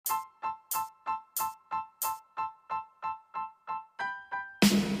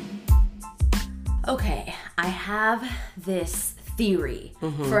Okay, I have this theory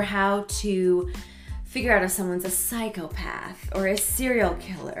for how to figure out if someone's a psychopath or a serial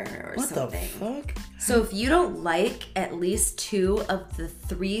killer or something. What the fuck? So if you don't like at least 2 of the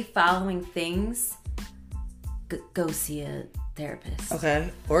 3 following things, go see a therapist. Okay.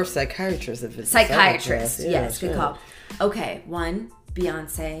 Or psychiatrist if it's Psychiatrist. a psychopath. Yes, good call. Okay, 1,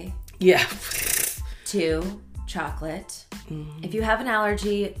 Beyonce. Yeah. 2, chocolate. If you have an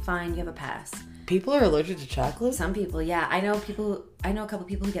allergy, fine, you have a pass. People are allergic to chocolate? Some people, yeah. I know a couple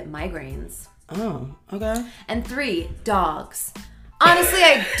people who get migraines. Oh, okay. And 3, dogs. Honestly,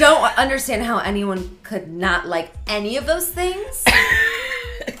 I don't understand how anyone could not like any of those things.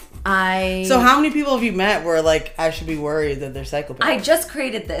 So how many people have you met where like I should be worried that they're psychopaths? I just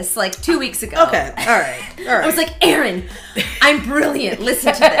created this like 2 weeks ago. Okay, all right. I was like, Aaron, I'm brilliant.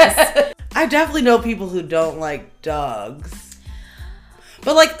 Listen to this. I definitely know people who don't like dogs.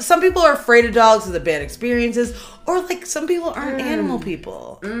 But like some people are afraid of dogs with the bad experiences, or like some people aren't animal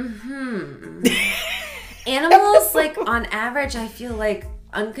people. Animals, like on average, I feel like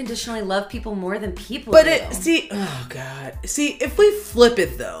unconditionally love people more than people But do. oh God. See, if we flip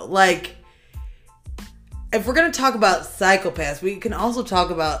it though, like if we're gonna talk about psychopaths, we can also talk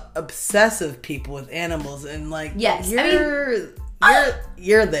about obsessive people with animals and like Yes, you're there.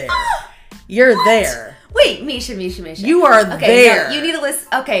 You're What? there. Wait, Misha. You are there. No, you need to listen.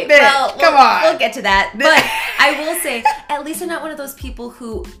 Okay, Bitch, well, come on. We'll get to that. But I will say, at least I'm not one of those people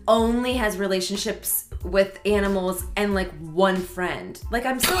who only has relationships with animals and like one friend. Like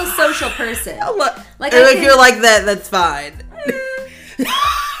I'm still a social person. Like if you're like that, that's fine.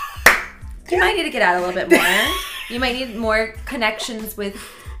 You might need to get out a little bit more. You might need more connections with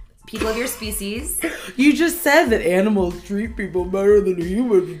people of your species. You just said that animals treat people better than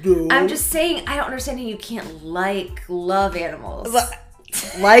humans do. I'm just saying, I don't understand how you can't love animals.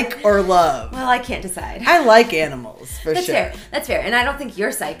 Like or love? Well, I can't decide. I like animals, for That's sure. fair. That's fair. And I don't think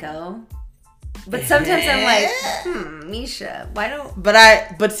you're psycho. But sometimes I'm like, Misha, why don't...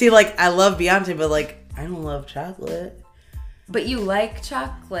 But see, like, I love Beyonce, but like, I don't love chocolate. But you like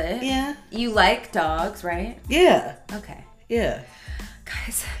chocolate. Yeah. You like dogs, right? Yeah. Okay. Yeah.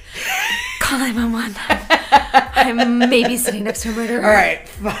 Guys, call 911. I'm maybe sitting next to a murderer. All right.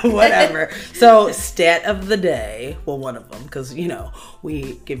 Whatever. So, stat of the day. Well, one of them, because, you know,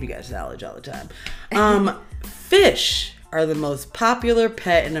 we give you guys knowledge all the time. Fish are the most popular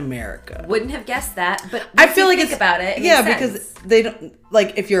pet in America. Wouldn't have guessed that, but I feel like think about it. Yeah, makes because sense. they don't,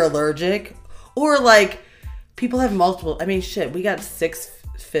 like, if you're allergic, or like, people have multiple, I mean, shit, we got 6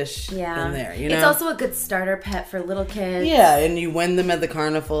 fish in there, you know? It's also a good starter pet for little kids. Yeah, and you win them at the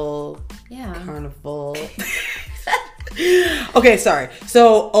carnival. Yeah. Carnival. Okay, sorry.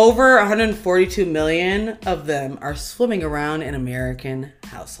 So over 142 million of them are swimming around in American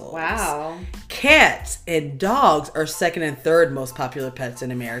households. Wow. Cats and dogs are second and third most popular pets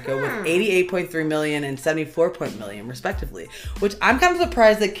in America with 88.3 million and 74 million respectively, which I'm kind of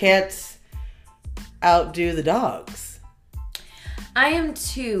surprised that cats outdo the dogs. I am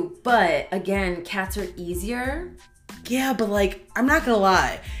too, but again, cats are easier. Yeah, but like, I'm not gonna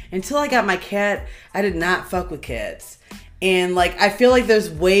lie. Until I got my cat, I did not fuck with cats. And like, I feel like there's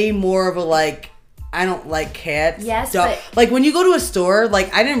way more of a like, I don't like cats. Yes, but... Like when you go to a store,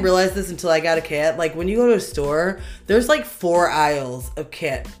 like I didn't realize this until I got a cat. Like when you go to a store, there's like 4 aisles of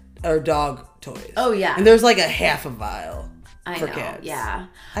cat or dog toys. Oh yeah. And there's like a half a aisle for know, cats. yeah.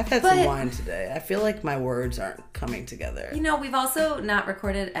 I've had some wine today. I feel like my words aren't coming together. You know, we've also not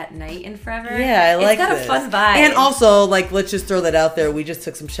recorded at night in forever. Yeah, I like this. this. It's got a fun vibe. And also, like, let's just throw that out there. We just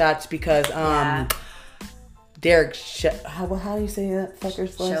took some shots because Derek, how do you say that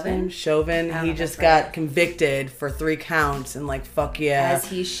fucker's last name? Chauvin. He just got convicted for 3 counts and like, fuck yeah. As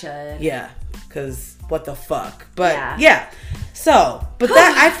he should. Yeah, because what the fuck. But yeah. So, but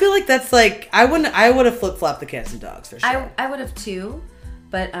that, I feel like that's like, I would have flip-flopped the cats and dogs for sure. I would have too,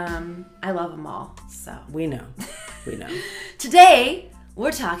 but I love them all, so. We know. Today,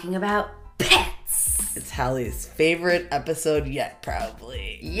 we're talking about pets. It's Hallie's favorite episode yet,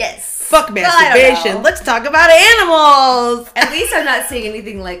 probably. Yes. Fuck masturbation. Let's talk about animals. At least I'm not saying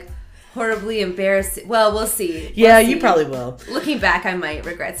anything like horribly embarrassing. Well, we'll see. Yeah, you probably will. Looking back, I might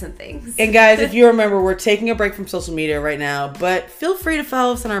regret some things. And guys, if you remember, we're taking a break from social media right now, but feel free to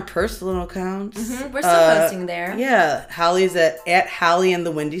follow us on our personal accounts. Mm-hmm. We're still posting there. Yeah, Hallie's at Hallie in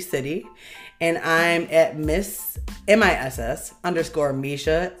the Windy City, and I'm at Miss MISS _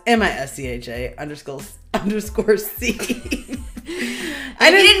 Misha MISCHA _ C. I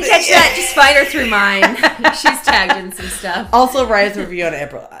didn't catch that. Just find her through mine. She's tagged in some stuff. Also, write us a review on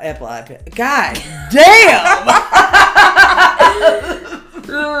Apple iPad. God damn!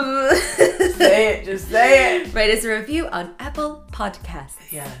 Say it. Just say it. Write us a review on Apple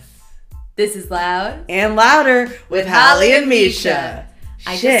Podcasts. Yes. This is Loud and Louder with Holly and Misha.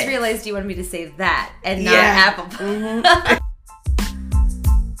 I Shit. just realized you wanted me to say that and not Yeah. Apple.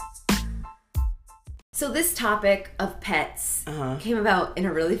 So this topic of pets came about in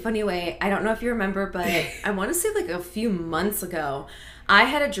a really funny way. I don't know if you remember, but I want to say like a few months ago, I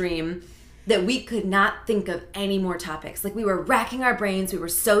had a dream that we could not think of any more topics. Like we were racking our brains. We were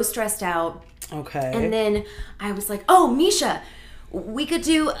so stressed out. Okay. And then I was like, oh, Misha, we could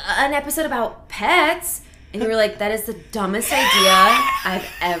do an episode about pets. And you were like, that is the dumbest idea I've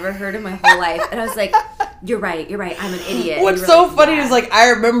ever heard in my whole life. And I was like, you're right. I'm an idiot. And What's you were so like, funny yeah. is like, I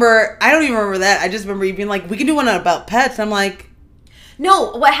don't even remember that. I just remember you being like, we can do one about pets. I'm like,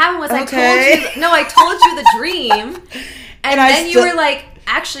 no, what happened was okay. I told you the dream. And then you still- were like,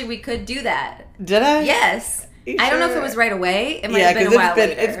 actually, we could do that. Did I? Yes. You I don't know if sure? it was right away. It might Yeah, have been a because while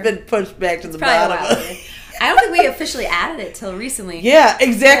later. it's been pushed back to the Probably a bottom. while later. I don't think we officially added it till recently. Yeah,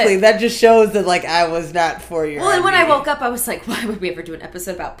 exactly. But- That just shows that like I was not for your. Well, and when I idea. woke up, I was like, why would we ever do an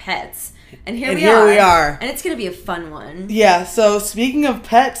episode about pets? And here And we here are. we are. And it's going to be a fun one. Yeah. So speaking of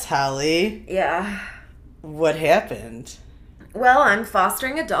pets, Holly, Yeah. what happened? Well, I'm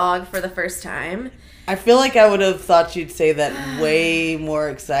fostering a dog for the first time. I feel like I would have thought you'd say that way more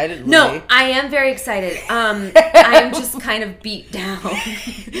excitedly. No, I am very excited. I'm just kind of beat down.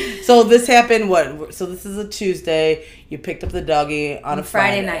 So this happened. What? So this is a Tuesday. You picked up the doggy on a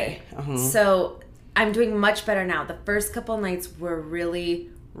Friday Friday night. So I'm doing much better now. The first couple nights were really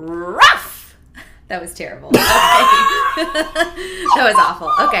rough. That was terrible. Okay. That was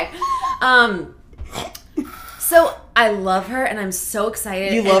awful. Okay. So I love her and I'm so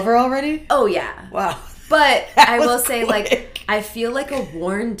excited. You love her already? Oh yeah. Wow. But That I will was say, quick. like, I feel like a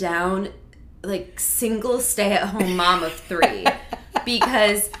worn down, like, single stay-at-home mom of 3.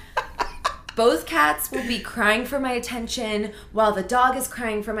 Because both cats will be crying for my attention while the dog is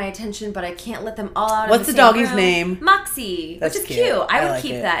crying for my attention, but I can't let them all out What's in the the same doggy's room. name? Moxie, That's which is cute. cute. I I would like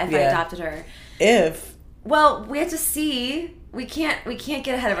keep it. that if I Yeah. adopted her. If Well, we have to see. We can't get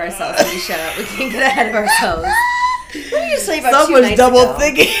ahead of ourselves, Misha. We can't get ahead of ourselves. What did you say about 2 someone's nights double ago?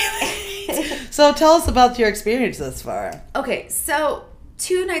 thinking. So tell us about your experience thus far. Okay, so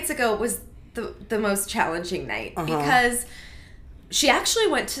 2 nights ago was the most challenging night because she actually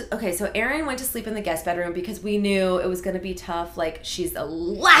went to... Okay, so Erin went to sleep in the guest bedroom because we knew it was going to be tough. Like, she's a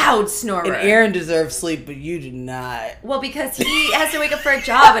loud snorer. And Aaron deserves sleep, but you do not. Well, because he has to wake up for a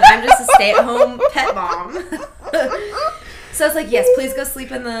job and I'm just a stay-at-home pet mom. So I was like, yes, please go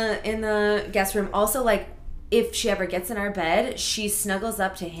sleep in the guest room. Also, like, if she ever gets in our bed, she snuggles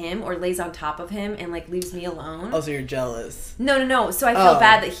up to him or lays on top of him and, like, leaves me alone. Oh, so you're jealous. No. So I feel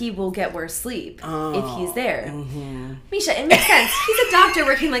bad that he will get worse sleep if he's there. Misha, it makes sense. He's a doctor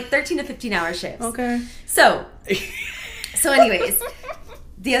working like 13 to 15-hour shifts. Okay. So anyways,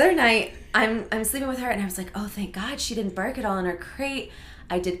 the other night I'm sleeping with her and I was like, oh, thank God she didn't bark at all in her crate.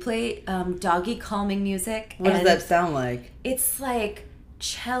 I did play doggy calming music. What does that sound like? It's like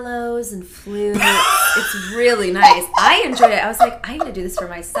cellos and flutes. It's really nice. I enjoyed it. I was like, I need to do this for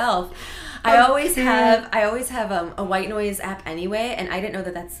myself. I always have a white noise app anyway, and I didn't know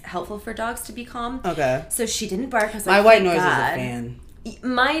that that's helpful for dogs to be calm. Okay. So she didn't bark. I was My like, white thank noise is a God. fan.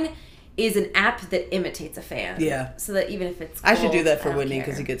 Mine is an app that imitates a fan. Yeah. So that even if it's I should do cold, that for I don't Whitney care.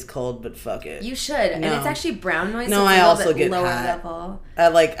 because he gets cold, but fuck it. You should, and No. it's actually brown noise. No, so it's I a little also bit get lower hot. level. I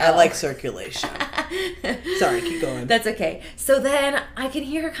like circulation. Sorry, keep going. That's okay. So then I can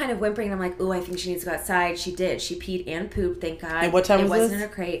hear her kind of whimpering. And I'm like, ooh, I think she needs to go outside. She did. She peed and pooped, thank God. And what time it was wasn't this? in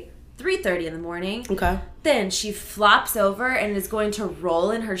her crate. 3:30 in the morning. Okay. Then she flops over and is going to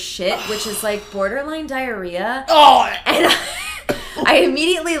roll in her shit, which is like borderline diarrhea. Oh! And I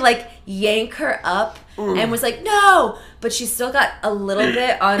immediately like yank her up and was like, no! But she's still got a little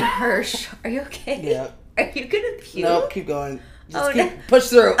bit on her... Are you okay? Yeah. Are you gonna puke? Nope, keep going. Just Oh, keep no. push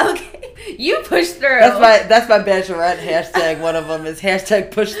through. Okay. You push through. That's my bachelorette hashtag. One of them is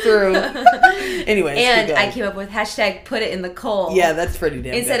hashtag push through. Anyways, And keep going. I came up with hashtag put it in the coal. Yeah, that's pretty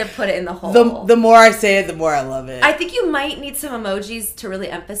damn Instead good. of put it in the hole. The more I say it, the more I love it. I think you might need some emojis to really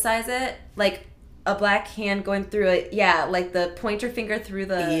emphasize it. Like a black hand going through it. Yeah, like the pointer finger through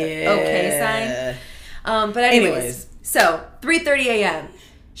the okay sign. But anyways. So 3:30 a.m.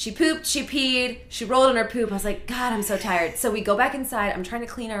 She pooped, she peed, she rolled in her poop. I was like, God, I'm so tired. So we go back inside. I'm trying to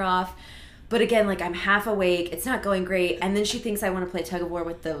clean her off. But again, like I'm half awake. It's not going great. And then she thinks I want to play tug of war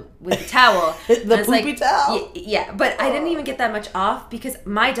with the towel. The And I was poopy towel? Yeah, but I didn't even get that much off because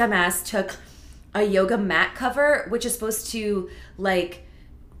my dumbass took a yoga mat cover, which is supposed to like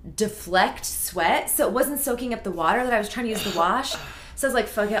deflect sweat. So it wasn't soaking up the water that I was trying to use to wash. So I was like,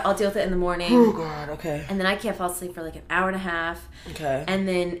 fuck it, I'll deal with it in the morning. Oh, God, okay. And then I can't fall asleep for like an hour and a half. Okay.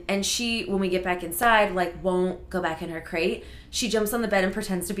 And she, when we get back inside, like won't go back in her crate. She jumps on the bed and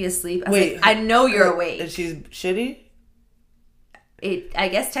pretends to be asleep. I was like, I know you're awake. Is she shitty? I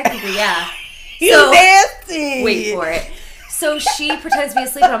guess technically, yeah. You nasty! Wait for it. So she pretends to be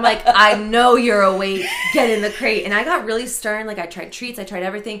asleep, and I'm like, I know you're awake. Get in the crate. And I got really stern. Like, I tried treats. I tried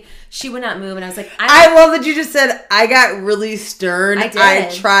everything. She would not move. And I was like, I love that you just said, I got really stern. I did. I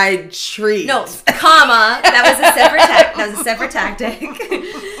tried treats. No, comma. That was a separate tactic.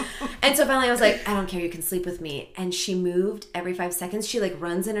 And so finally I was like, I don't care. You can sleep with me. And she moved every 5 seconds. She, like,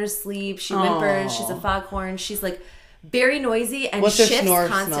 runs in her sleep. She whimpers. She's a foghorn. She's, like, very noisy and What's her shifts snore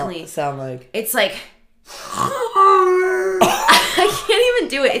constantly. sound like? It's like... I can't even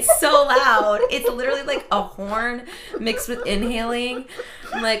do it. It's so loud. It's literally like a horn mixed with inhaling.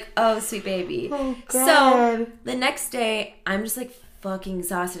 I'm like, oh, sweet baby. Oh, God. So the next day, I'm just like fucking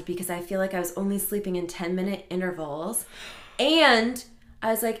exhausted because I feel like I was only sleeping in 10-minute intervals. And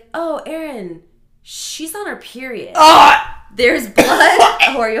I was like, oh, Erin, she's on her period. There's blood.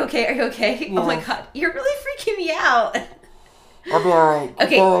 Oh, are you okay? Are you okay? Yeah. Oh my God. You're really freaking me out. I'll be alright.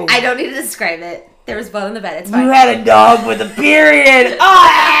 Okay, I don't need to describe it. There was blood on the bed. It's fine. You had a dog with a period.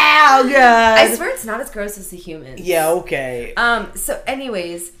 Oh, God. I swear it's not as gross as the humans. Yeah, okay. So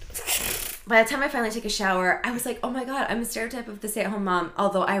anyways, by the time I finally take a shower, I was like, oh my God, I'm a stereotype of the stay-at-home mom.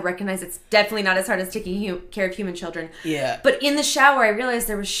 Although I recognize it's definitely not as hard as taking care of human children. Yeah. But in the shower, I realized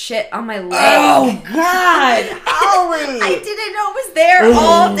there was shit on my leg. Oh, God. Holly. I didn't know it was there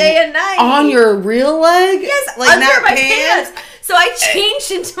all day and night. On your real leg? Yes, like under not my pants? So I changed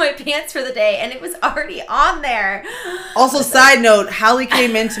into my pants for the day, and it was already on there. Also, side note, Holly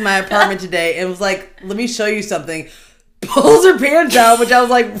came into my apartment today and was like, let me show you something. Pulls her pants out, which I was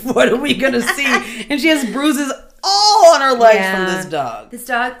like, what are we going to see? And she has bruises all on her legs from this dog. This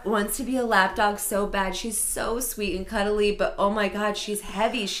dog wants to be a lap dog so bad. She's so sweet and cuddly, but oh my God, she's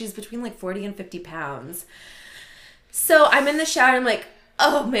heavy. She's between like 40 and 50 pounds. So I'm in the shower, and I'm like,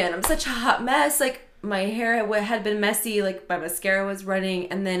 oh man, I'm such a hot mess. Like, my hair had been messy, like my mascara was running,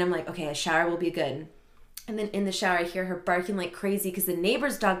 and then I'm like, okay, a shower will be good. And then in the shower, I hear her barking like crazy because the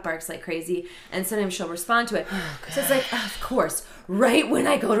neighbor's dog barks like crazy, and sometimes she'll respond to it. So it's like, of course, right when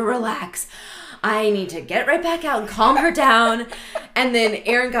I go to relax, I need to get right back out and calm her down. And then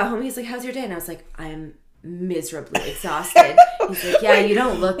Aaron got home. He's like, how's your day? And I was like, I'm miserably exhausted. He's like, yeah, you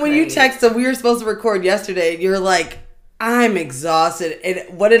don't look When great. you texted, we were supposed to record yesterday, and you're like, I'm exhausted.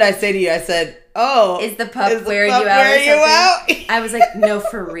 And what did I say to you? I said, oh. Is the pup wearing you out? I was like, no,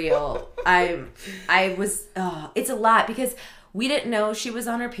 for real. It's a lot because we didn't know she was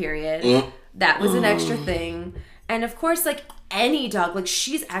on her period. That was an extra thing. And of course, like any dog, like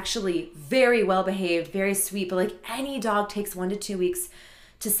she's actually very well behaved, very sweet, but like any dog takes 1 to 2 weeks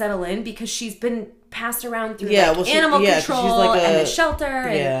to settle in because she's been passed around through animal control and the shelter.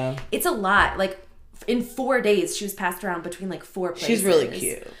 And it's a lot. Like in 4 days, she was passed around between like 4 places. She's really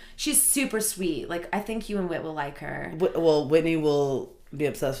cute. She's super sweet. Like, I think you and Whit will like her. Well, Whitney will be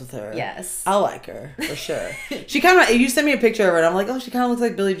obsessed with her. Yes. I'll like her, for sure. She kind of, you sent me a picture of her, and I'm like, oh, she kind of looks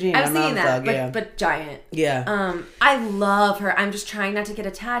like Billie Jean. I was thinking that, but giant. Yeah. I love her. I'm just trying not to get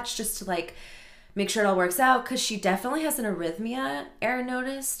attached, just to, like, make sure it all works out, because she definitely has an arrhythmia, Erin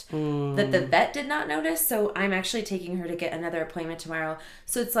noticed, that the vet did not notice, so I'm actually taking her to get another appointment tomorrow.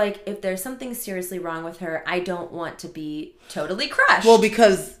 So it's like, if there's something seriously wrong with her, I don't want to be totally crushed. Well,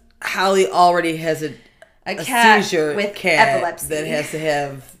 because Holly already has a cat seizure with epilepsy that has to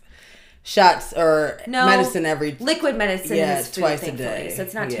have shots or medicine liquid medicine is food, twice thankfully, a day. So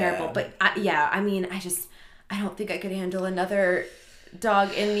it's not terrible. But I don't think I could handle another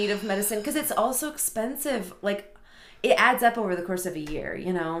dog in need of medicine because it's also expensive. Like, it adds up over the course of a year,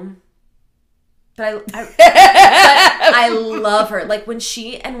 you know. But I love her. Like, when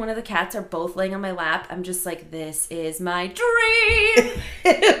she and one of the cats are both laying on my lap, I'm just like, this is my dream.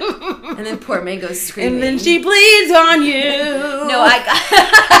 And then poor Mango's screaming. And then she bleeds on you. No,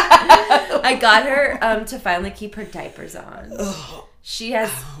 I got her to finally keep her diapers on. She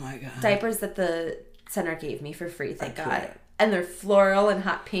has diapers that the center gave me for free, thank God. And they're floral and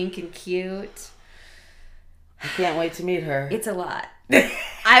hot pink and cute. I can't wait to meet her. It's a lot.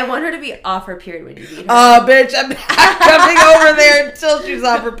 I want her to be off her period when you meet her. Oh, bitch, I'm not coming over there until she's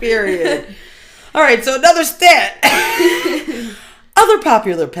off her period. All right, so another stat. Other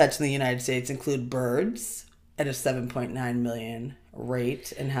popular pets in the United States include birds at a 7.9 million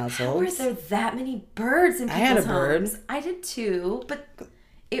rate in households. How are there that many birds in people's homes? I had a bird. I did too, but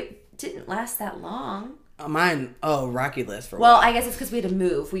it didn't last that long. Mine, Rocky lives for a Well, while. I guess it's because we had to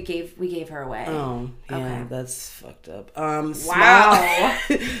move. We gave her away. Oh, yeah, Okay. that's fucked up. Wow.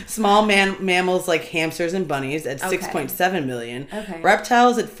 Small mammals like hamsters and bunnies at Okay. 6.7 million. Okay.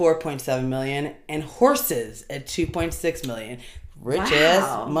 Reptiles at 4.7 million. And horses at 2.6 million. Rich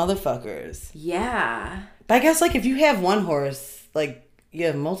ass motherfuckers. Yeah. But I guess, like, if you have one horse, like, you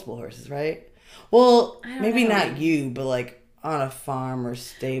have multiple horses, right? Well, maybe know. not you, but, like, on a farm or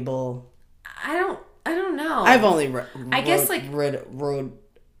stable. I don't know. I've only ridden?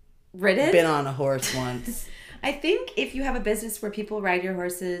 been on a horse once. I think if you have a business where people ride your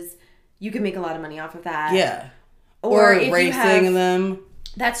horses, you can make a lot of money off of that. Yeah. Or if racing them.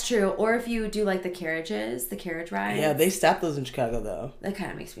 That's true. Or if you do like the carriage rides. Yeah, they stopped those in Chicago though. That kind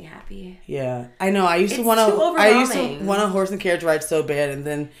of makes me happy. Yeah, I know. I used to want a horse and carriage ride so bad, and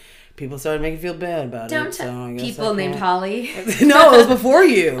then people started making me feel bad about it. So people named Holly. No, it was before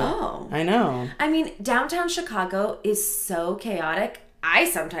you. Oh, I know. I mean, downtown Chicago is so chaotic. I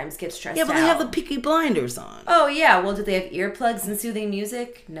sometimes get stressed out. Yeah, but they have the Peaky Blinders on. Oh yeah. Well, do they have earplugs and soothing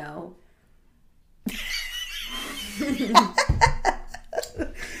music? No.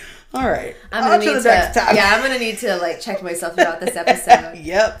 All right. I'm gonna need to like check myself throughout this episode.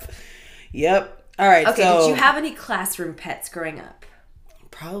 Yep. All right. Okay. So, did you have any classroom pets growing up?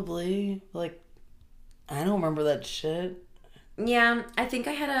 Probably. Like, I don't remember that shit. Yeah, I think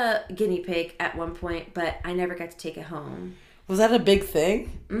I had a guinea pig at one point, but I never got to take it home. Was that a big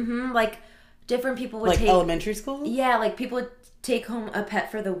thing? Mm-hmm. Like, different people would take... Like elementary school? Yeah, like people would take home a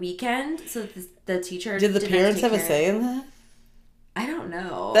pet for the weekend, so the teacher... Did the parents have a say in that? I don't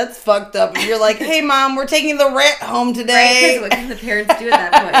know. That's fucked up. You're like, hey, Mom, we're taking the rat home today. Right, because what can the parents do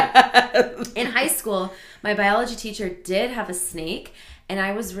at that point? In high school, my biology teacher did have a snake, and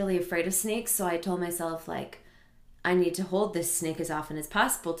I was really afraid of snakes, so I told myself, like, I need to hold this snake as often as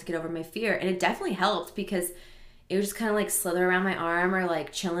possible to get over my fear. And it definitely helped because it would just kind of like slither around my arm or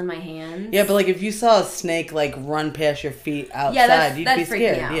like chill in my hands. Yeah, but like if you saw a snake like run past your feet outside, you'd be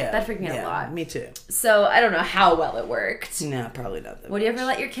scared. Yeah, that freaked me out a lot. Me too. So I don't know how well it worked. No, probably not. Would you ever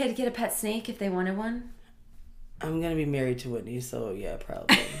let your kid get a pet snake if they wanted one? I'm gonna be married to Whitney, so yeah,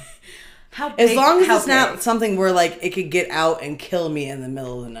 probably. How big? As long as it's not something where like it could get out and kill me in the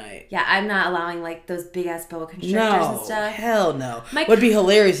middle of the night. Yeah, I'm not allowing like those big ass boa constrictors and stuff. Hell no. What'd be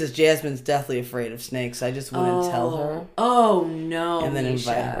hilarious is Jasmine's deathly afraid of snakes. I just wouldn't tell her. Oh no. And then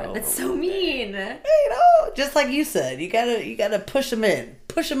invite her over. That's so mean. Hey, you know, just like you said, you gotta push them in.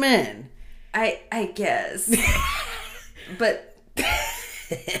 Push them in. I guess. But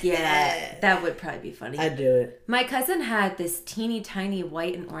yeah, that would probably be funny. I'd do it. My cousin had this teeny tiny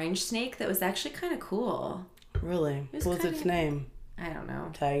white and orange snake that was actually kind of cool. Really? What was its name? I don't know.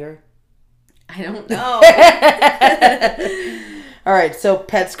 Tiger? I don't know. All right, so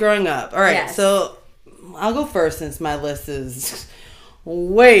pets growing up. All right, yes. So I'll go first since my list is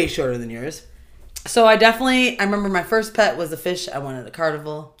way shorter than yours. So I remember my first pet was a fish. I wanted a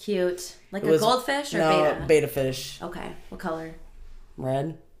carnival. Cute. Like a goldfish or beta? No, beta fish. Okay. What color?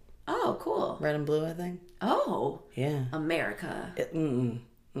 Red. Oh, cool. Red and blue, I think. Oh. Yeah. America. It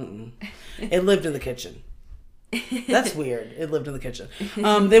lived in the kitchen. That's weird. It lived in the kitchen.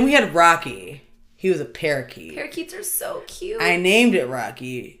 Then we had Rocky. He was a parakeet. Parakeets are so cute. I named it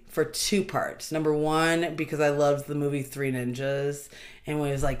Rocky for 2 parts. Number 1, because I loved the movie Three Ninjas. And when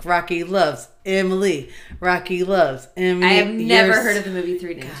it was like, Rocky loves Emily. Rocky loves Emily. I have never heard of the movie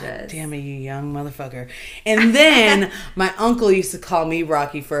Three Ninjas. God damn it, you young motherfucker. And then my uncle used to call me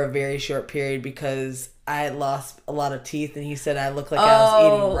Rocky for a very short period because I had lost a lot of teeth. And he said I looked like I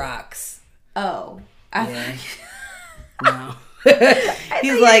was eating rocks. Oh. Yeah. No.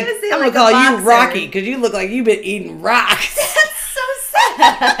 He's like, I'm going to call you Rocky because you look like you've been eating rocks. That's so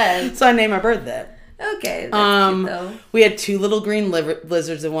sad. So I named my bird that. Okay, that's cute though. We had 2 little green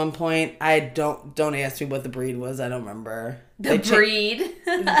lizards at one point. Don't ask me what the breed was. I don't remember. The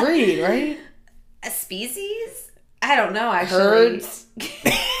breed, right? A species? I don't know. Actually, herds.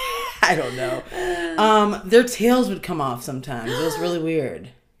 I don't know. Their tails would come off sometimes. It was really weird.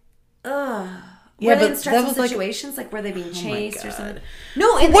 Ugh. Yeah, were they in stressful situations? Like, were they being chased or something?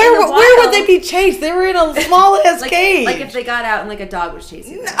 No, where would they be chased? They were in a small ass cage. Like if they got out and like a dog was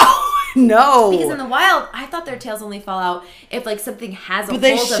chasing them. No. Because in the wild, I thought their tails only fall out if like something has a hold of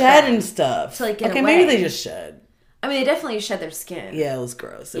them. But they shed and stuff. To like get away. Maybe they just shed. I mean, they definitely shed their skin. Yeah, it was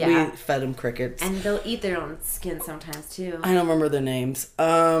gross. Yeah. We fed them crickets. And they'll eat their own skin sometimes too. I don't remember their names.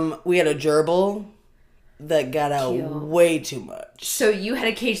 We had a gerbil that got out way too much. So you had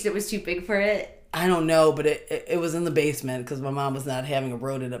a cage that was too big for it? I don't know, but it was in the basement because my mom was not having a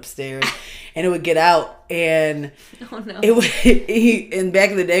rodent upstairs, and it would get out and oh no, it would. And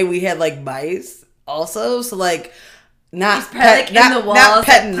back in the day, we had like mice also. So like, not he's probably pet, like in the walls, not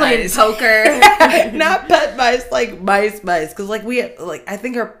pet playing mice. poker. Not pet mice, like mice. Because like we had, like I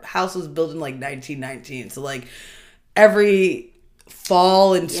think our house was built in like 1919. So like every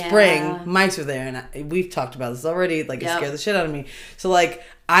fall and spring, mice were there, and we've talked about this already. Like it scared the shit out of me. So like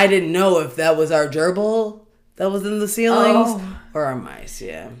I didn't know if that was our gerbil that was in the ceilings or our mice.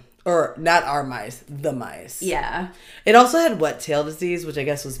 Yeah. Or not our mice, the mice. Yeah. It also had wet tail disease, which I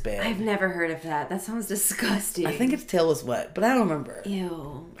guess was bad. I've never heard of that. That sounds disgusting. I think its tail was wet, but I don't remember.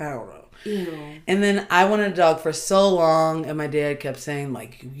 Ew. I don't know. Ew. And then I wanted a dog for so long, and my dad kept saying,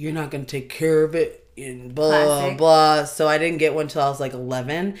 like, you're not going to take care of it, and blah, Classic. blah. So I didn't get one until I was like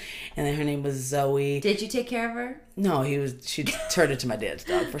 11, and then her name was Zoe. Did you take care of her? No, she turned into my dad's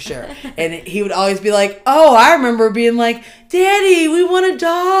dog for sure. And he would always be like, oh, I remember being like, Daddy, we want a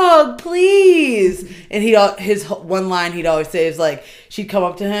dog, please. And his one line he'd always say is like, she'd come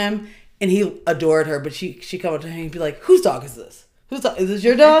up to him and he adored her, but she'd come up to him and he'd be like, whose dog is this? Is this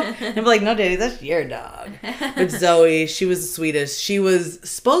your dog? And I'd be like, no, Daddy, that's your dog. But Zoe, she was the sweetest. She was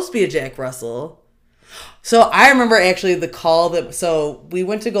supposed to be a Jack Russell. So I remember actually the call so we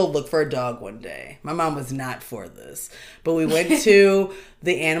went to go look for a dog one day. My mom was not for this, but we went to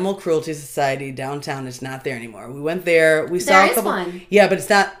the Animal Cruelty Society downtown. It's not there anymore. We went there. We saw a couple. One. Yeah, but it's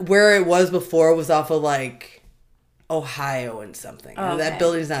not where it was before. It was off of like Ohio and something. Oh, okay. That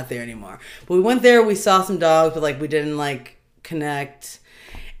building's not there anymore. But we went there. We saw some dogs, but like we didn't like connect.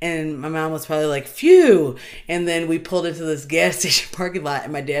 And my mom was probably like, phew. And then we pulled into this gas station parking lot,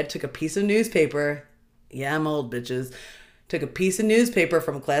 and my dad took a piece of newspaper. Yeah, I'm old, bitches. Took a piece of newspaper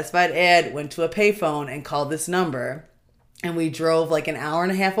from a classified ad, went to a payphone, and called this number. And we drove like an hour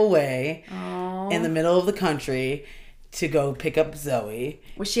and a half away in the middle of the country to go pick up Zoe.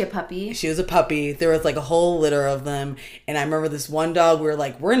 Was she a puppy? She was a puppy. There was like a whole litter of them. And I remember this one dog, we were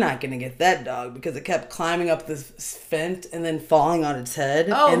like, we're not going to get that dog because it kept climbing up this fence and then falling on its head.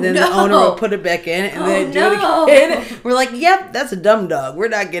 Oh, and then no. the owner would put it back in and then do it again. We're like, yep, that's a dumb dog. We're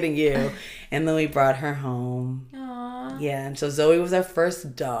not getting you. And then we brought her home. Aww. Yeah, and so Zoe was our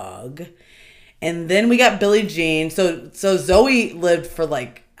first dog. And then we got Billie Jean. So Zoe lived for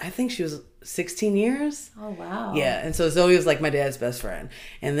like, I think she was 16 years. Oh, wow. Yeah, and so Zoe was like my dad's best friend.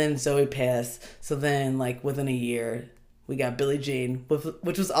 And then Zoe passed. So then like within a year, we got Billie Jean,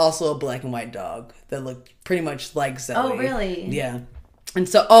 which was also a black and white dog that looked pretty much like Zoe. Oh, really? Yeah. And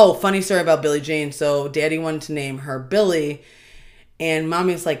so, funny story about Billie Jean. So Daddy wanted to name her Billie, and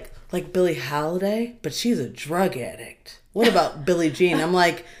Mommy was like Billie Holiday, but she's a drug addict. What about Billie Jean? I'm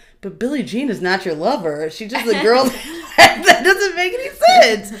like, but Billie Jean is not your lover. She's just a girl that doesn't make any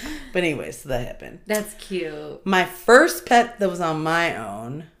sense. But anyways, so that happened. That's cute. My first pet that was on my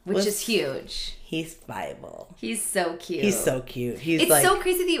own, which is huge. He's Bible. He's so cute. He's so cute. It's like, so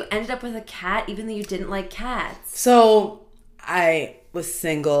crazy that you ended up with a cat, even though you didn't like cats. So I was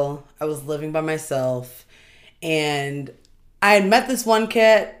single. I was living by myself, and I had met this one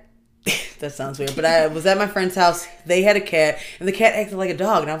cat. That sounds weird, but I was at my friend's house. They had a cat, and the cat acted like a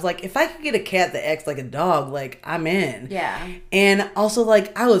dog. And I was like, if I could get a cat that acts like a dog, like, I'm in. Yeah. And also,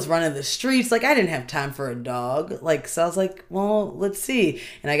 like, I was running the streets. Like, I didn't have time for a dog. Like, so I was like, well, let's see.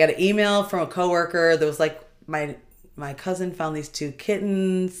 And I got an email from a coworker that was like, my cousin found these 2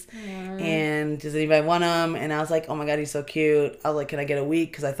 kittens, and does anybody want them? And I was like, oh my God, he's so cute. I was like, can I get a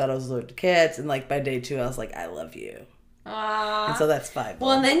week? Because I thought I was allergic to cats. And like by day 2, I was like, I love you. And so that's 5.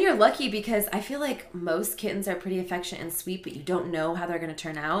 Well, and then you're lucky because I feel like most kittens are pretty affectionate and sweet, but you don't know how they're going to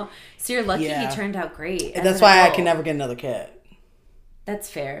turn out. So you're lucky he turned out great. That's why I can never get another cat.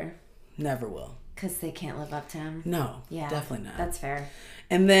 That's fair. Never will. Because they can't live up to him. No, yeah, definitely not. That's fair.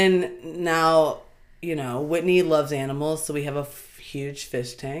 And then now, you know, Whitney loves animals, so we have a huge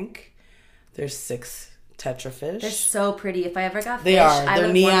fish tank. There's 6 Tetra fish. They're so pretty. If I ever got fish, they are. I They're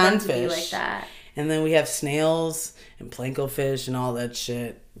would neon want them to fish. be like that. And then we have snails and planko fish and all that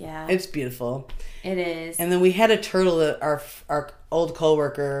shit. Yeah. It's beautiful. It is. And then we had a turtle that our old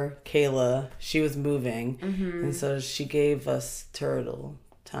coworker, Kayla, she was moving. Mm-hmm. And so she gave us turtle,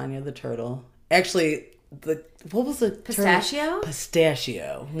 Tanya the turtle. Actually, what was the pistachio? Turtle?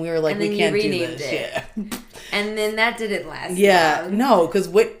 Pistachio. We were like, we can't do this. It. Yeah. And then that didn't last. Yeah. long. No, because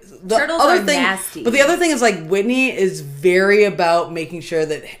turtles are nasty. But the other thing is like Whitney is very about making sure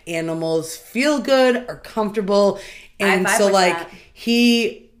that animals feel good, are comfortable, and so like that.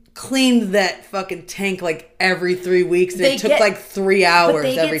 He cleaned that fucking tank like every 3 weeks. And it took like 3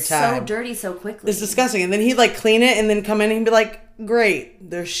 hours every time. So dirty so quickly. It's disgusting. And then he'd like clean it and then come in and be like, great,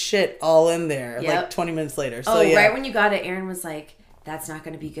 there's shit all in there. Like 20 minutes later. So right when you got it, Aaron was like, that's not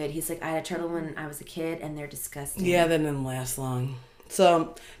going to be good. He's like, I had a turtle when I was a kid and they're disgusting. Yeah, that didn't last long.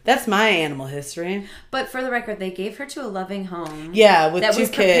 So that's my animal history. But for the record, they gave her to a loving home. Yeah, with that two was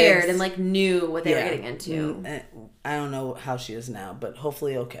kids. prepared and like knew what they were getting into. I don't know how she is now, but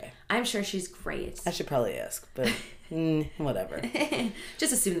hopefully okay. I'm sure she's great. I should probably ask, but whatever.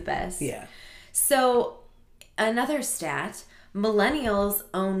 Just assume the best. Yeah. So another stat: millennials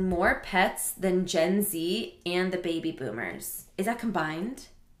own more pets than Gen Z and the baby boomers. Is that combined,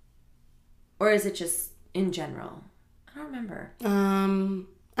 or is it just in general? I don't remember.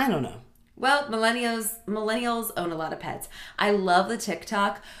 I don't know. Well, millennials own a lot of pets. I love the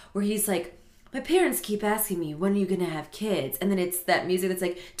TikTok where he's like, my parents keep asking me, when are you going to have kids? And then it's that music that's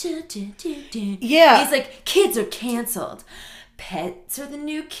like, dun, dun, dun, dun. Yeah. He's like, kids are canceled. Pets are the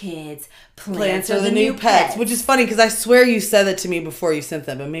new kids. Plants are the new pets. Which is funny because I swear you said that to me before you sent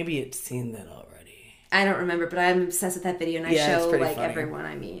that, but maybe you'd seen that already. I don't remember, but I'm obsessed with that video and I show like funny. Everyone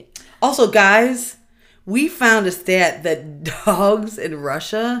I meet. Also, guys, we found a stat that dogs in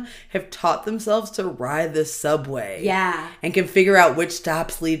Russia have taught themselves to ride the subway. Yeah. And can figure out which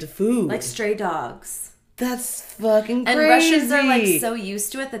stops lead to food. Like stray dogs. That's fucking crazy. And Russians are like so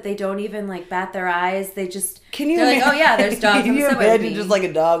used to it that they don't even like bat their eyes. They just they're like, oh yeah, there's dogs on the subway. Can you imagine just like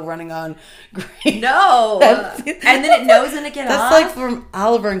a dog running on green? No. And then it knows when to get off. That's like from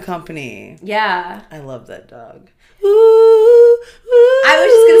Oliver and Company. Yeah. I love that dog. I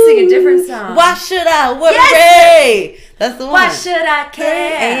was just gonna sing a different song. Why should I worry? That's the one. Why should I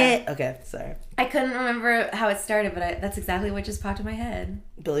care? Okay, sorry. I couldn't remember how it started, but that's exactly what just popped in my head.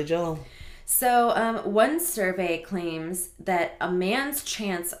 Billy Joel. So, one survey claims that a man's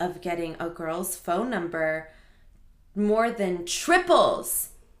chance of getting a girl's phone number more than triples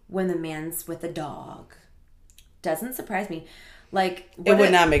when the man's with a dog. Doesn't surprise me. Like, it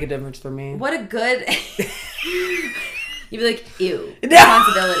would not make a difference for me. What a good... You'd be like, ew.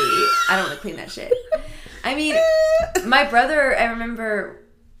 Responsibility. I don't want to clean that shit. I mean, my brother, I remember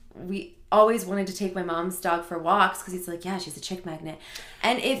we always wanted to take my mom's dog for walks because he's like, yeah, she's a chick magnet.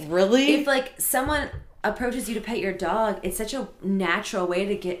 And if like someone approaches you to pet your dog, it's such a natural way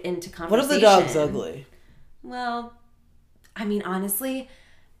to get into conversation. What if the dog's ugly? Well, I mean, honestly,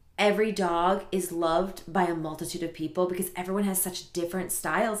 every dog is loved by a multitude of people because everyone has such different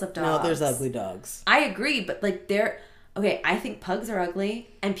styles of dogs. No, there's ugly dogs. I agree, but like okay, I think pugs are ugly,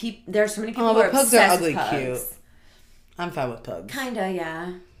 and there are so many people who but are pugs obsessed are ugly with pugs. cute. I'm fine with pugs. Kinda,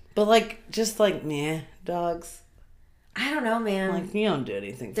 yeah. But like, just like meh, dogs. I don't know, man. Like, you don't do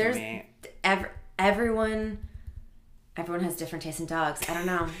anything for me. Everyone has different tastes in dogs. I don't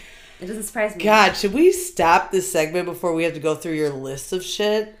know. It doesn't surprise me. God, should we stop this segment before we have to go through your list of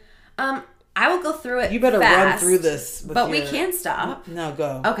shit? I will go through it. You better fast, run through this. We can stop. No,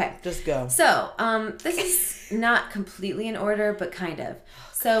 go. Okay. Just go. So, this is not completely in order, but kind of.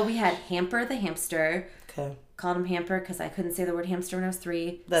 So, we had Hamper the hamster. Okay. Called him Hamper because I couldn't say the word hamster when I was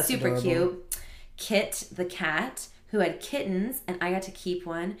 3. That's super adorable. Cute. Kit the cat, who had kittens, and I got to keep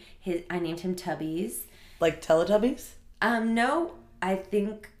one. I named him Tubbies. Like Teletubbies? No. I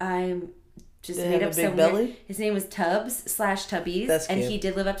think I'm... Just Did made have up a big somewhere. belly? His name was Tubbs/Tubbies. That's cute. And he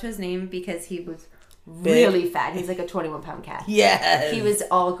did live up to his name because he was really fat. He's like a 21-pound cat. Yes. He was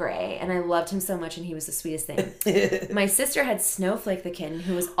all gray, and I loved him so much, and he was the sweetest thing. My sister had Snowflake the kitten,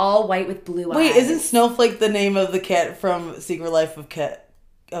 who was all white with blue eyes. Wait, isn't Snowflake the name of the cat from Secret Life of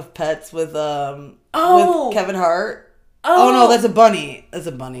Pets with Kevin Hart? Oh no, that's a bunny. That's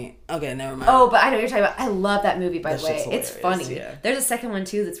a bunny. Okay, never mind. Oh, but I know what you're talking about. I love that movie, by the way. It's funny. Yeah. There's a second one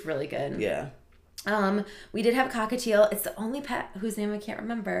too that's really good. Yeah. We did have a cockatiel. It's the only pet whose name I can't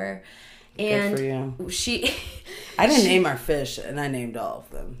remember. And good for you. She I didn't name our fish, and I named all of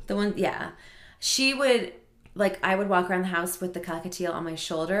them. The one, yeah. She would, I would walk around the house with the cockatiel on my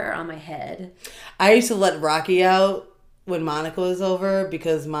shoulder or on my head. I used to let Rocky out when Monica was over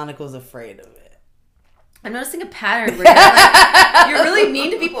because Monica was afraid of it. I'm noticing a pattern where you're really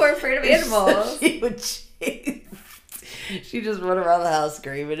mean to people who are afraid of animals. She would chase. She just run around the house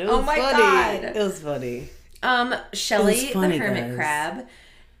screaming. It was oh my funny. God. It was funny. Shelly, funny, the hermit guys. crab.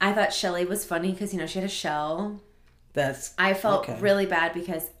 I thought Shelly was funny because, she had a shell. I felt really bad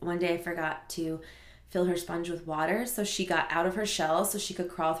because one day I forgot to fill her sponge with water. So she got out of her shell so she could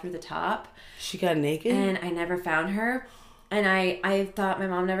crawl through the top. She got naked? And I never found her. And I thought my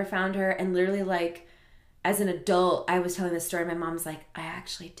mom never found her. And literally, as an adult, I was telling this story. My mom's like, I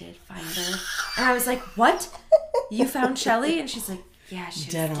actually did find her. And I was like, what? You found Shelly? And she's like, yeah, she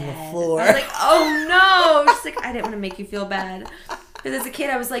was dead on the floor. I was like, oh no. She's like, I didn't want to make you feel bad. Because as a kid,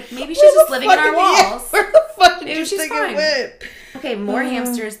 I was like, maybe she's just living in our walls. Where the fuck did maybe you she's think fine. it went? Okay, more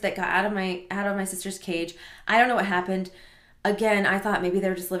hamsters that got out of my sister's cage. I don't know what happened. Again, I thought maybe they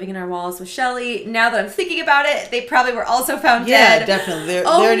were just living in our walls with Shelly. Now that I'm thinking about it, they probably were also found dead. Yeah, definitely.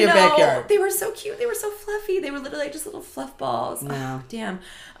 They're in your backyard. They were so cute. They were so fluffy. They were literally just little fluff balls. No. Oh, damn.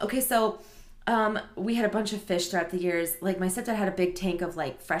 Okay, so we had a bunch of fish throughout the years. Like, my stepdad had a big tank of,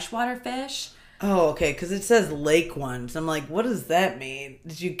 like, freshwater fish. Oh, okay, because it says lake ones. I'm like, what does that mean?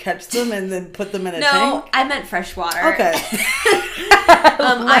 Did you catch them and then put them in a tank? No, I meant freshwater. Okay.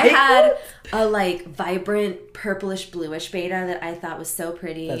 I had a, like, vibrant purplish bluish beta that I thought was so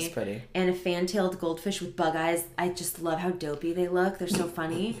pretty. That's pretty. And a fan-tailed goldfish with bug eyes. I just love how dopey they look. They're so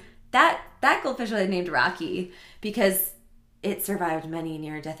funny. That goldfish I named Rocky because it survived many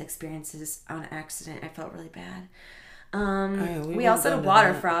near-death experiences on accident. I felt really bad. We also had a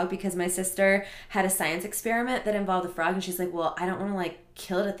water frog because my sister had a science experiment that involved a frog, and she's like, well, I don't want to, like,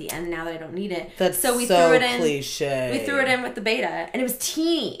 kill it at the end now that I don't need it. So we threw it in. Cliche. We threw it in with the beta, and it was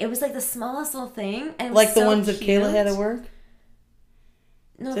teeny. It was like the smallest little thing, and it was like the so ones cute. that Kayla had at work.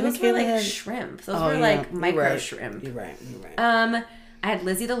 No, those were like shrimp. Those were like micro shrimp. You're right. I had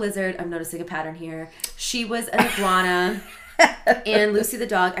Lizzie the lizard. I'm noticing a pattern here. She was an iguana. And Lucy the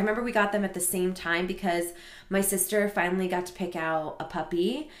dog. I remember we got them at the same time because my sister finally got to pick out a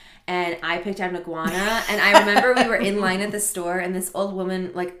puppy and I picked out an iguana. And I remember we were in line at the store and this old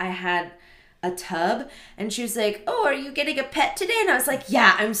woman, like, I had a tub and she was like, oh, are you getting a pet today? And I was like,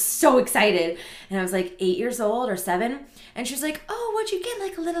 yeah, I'm so excited. And I was like 8 years old or 7. And she was like, oh, what'd you get,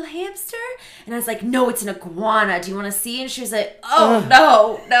 like a little hamster? And I was like, no, it's an iguana. Do you want to see? And she was like, oh,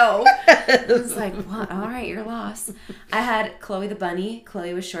 no. I was like, what? All right, you're lost. I had Chloe the bunny.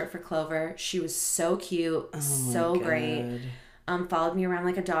 Chloe was short for Clover. She was so cute, so great. Followed me around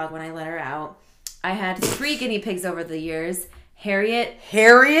like a dog when I let her out. I had 3 guinea pigs over the years. Harriet?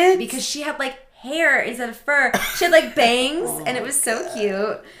 Because she had, like, hair instead of fur. She had, like, bangs, and it was so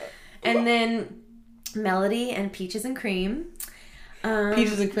cute. And then Melody and Peaches and Cream.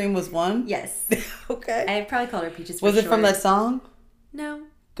 Peaches and Cream was one? Yes. Okay. I probably called her Peaches for Was it short. from that song? No.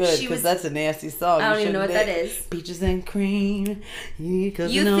 Good, because that's a nasty song. I don't even know what that is. Peaches and Cream. You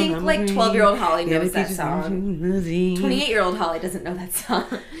think, like, 12-year-old Holly knows that song. 28-year-old Holly doesn't know that song.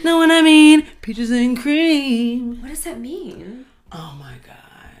 Know what I mean? Peaches and Cream. What does that mean? Oh, my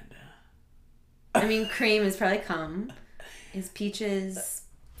God. I mean, cream is probably cum. Is Peaches...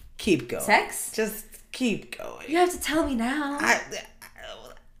 Keep going. Sex? Just keep going. You have to tell me now.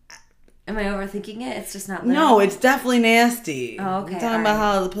 Am I overthinking it? It's just not literal. No, it's definitely nasty. Oh, okay. I'm talking about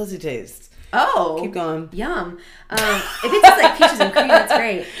how the pussy tastes. Oh. Keep going. Yum. If it tastes like peaches and cream, that's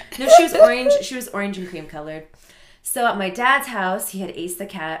great. No, she was orange. She was orange and cream colored. So at my dad's house, he had Ace the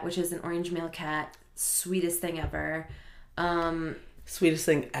cat, which is an orange male cat. Sweetest thing ever. Sweetest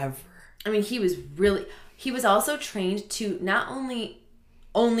thing ever. I mean, he was also trained to not only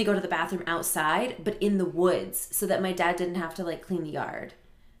go to the bathroom outside, but in the woods, so that my dad didn't have to, like, clean the yard.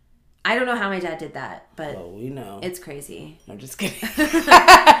 I don't know how my dad did that, but we know. It's crazy. I'm just kidding.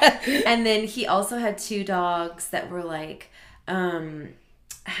 And then he also had 2 dogs that were, like,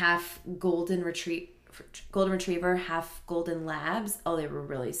 half golden retriever, half golden labs. Oh, they were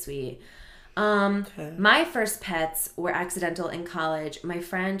really sweet. Okay. My first pets were accidental in college. My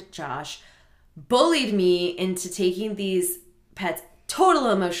friend Josh bullied me into taking these pets.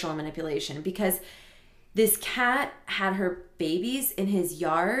 Total emotional manipulation, because this cat had her babies in his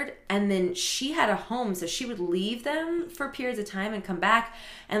yard and then she had a home, so she would leave them for periods of time and come back,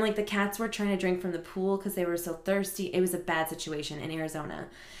 and, like, the cats were trying to drink from the pool because they were so thirsty. It was a bad situation in Arizona.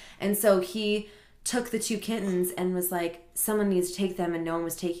 And so he took the 2 kittens and was like, someone needs to take them, and no one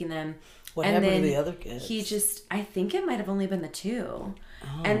was taking them. What happened to the other kids? I think it might have only been the 2.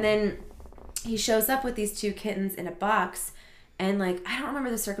 Oh. And then he shows up with these 2 kittens in a box. And, like, I don't remember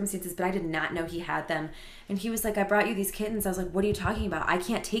the circumstances, but I did not know he had them. And he was like, I brought you these kittens. I was like, what are you talking about? I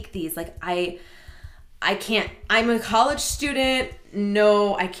can't take these. Like, I can't. I'm a college student.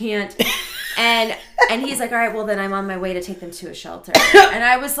 No, I can't. And he's like, all right, well, then I'm on my way to take them to a shelter. And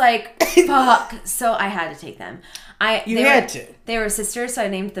I was like, fuck. So I had to take them. They had to. They were sisters, so I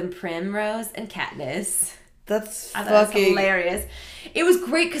named them Primrose and Katniss. That's hilarious. It was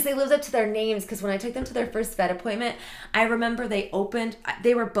great because they lived up to their names, because when I took them to their first vet appointment, I remember they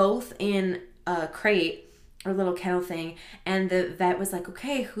were both in a crate or little kennel thing, and the vet was like,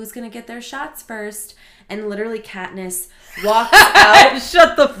 okay, who's going to get their shots first? And literally Katniss walks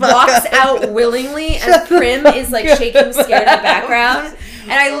out. Walks out willingly, and Prim is, like, shaking scared in the background.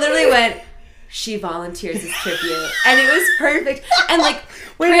 And I literally went, she volunteers as tribute. And it was perfect. And like,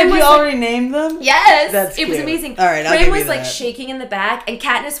 wait, have you already named them? Yes. It was amazing. All right, Prim was like shaking in the back, and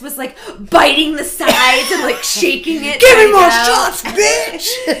Katniss was like biting the sides and like shaking it. Give me more shots,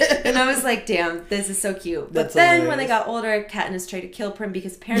 bitch! And I was like, damn, this is so cute. That's but then hilarious. when they got older, Katniss tried to kill Prim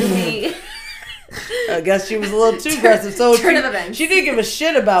because apparently... I guess she was a little too aggressive. So Turn of events. She didn't give a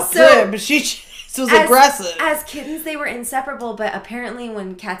shit about Prim, but she was aggressive. As kittens, they were inseparable, but apparently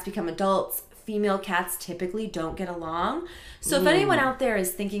when cats become adults, female cats typically don't get along. So if anyone out there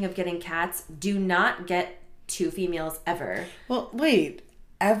is thinking of getting cats, do not get 2 females ever. Well, wait.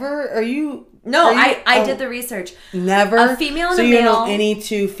 Ever? Are you... No, I did the research. Never? A female and so a you male... know any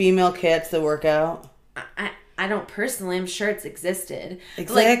 2 female cats that work out? I don't personally. I'm sure it's existed.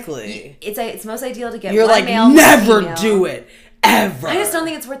 Exactly. Like, it's most ideal to get You're one like, male, never one female. do it. Ever. I just don't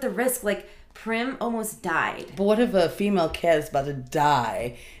think it's worth the risk. Like, Prim almost died. But what if a female cat is about to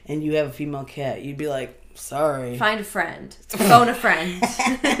die and you have a female cat? You'd be like, sorry. Find a friend. Phone a friend.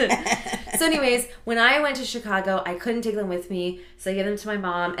 So anyways, when I went to Chicago, I couldn't take them with me. So I gave them to my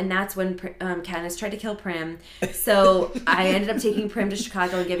mom. And that's when Katniss tried to kill Prim. So I ended up taking Prim to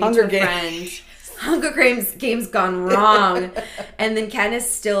Chicago and giving it to a friend. Hunger Games gone wrong. And then Katniss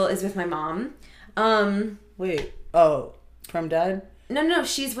still is with my mom. Wait. Oh, Prim died? No,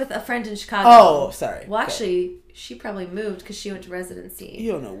 she's with a friend in Chicago. Oh, sorry. Well, actually, she probably moved because she went to residency.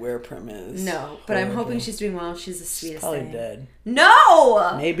 You don't know where Prim is. No, but I'm hoping she's doing well. She's the sweetest Probably thing. dead.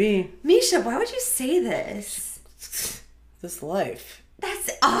 No! Maybe. Misha, why would you say this? This life. That's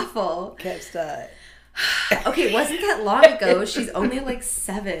awful. Cats die. Okay, wasn't that long ago? She's only like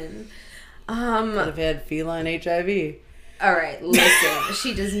 7. Could have had feline HIV. All right, listen.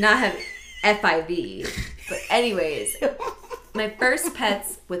 She does not have FIV. But anyways, my first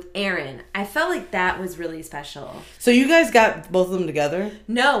pets with Aaron. I felt like that was really special. So you guys got both of them together?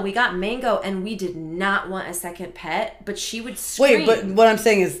 No, we got Mango, and we did not want a second pet, but she would scream. Wait, but what I'm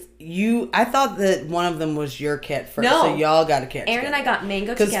saying is, I thought that one of them was your cat first. No. So y'all got a cat Aaron and I got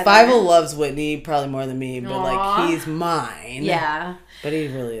Mango together. Because Fievel loves Whitney probably more than me, but Aww. like he's mine. Yeah. But he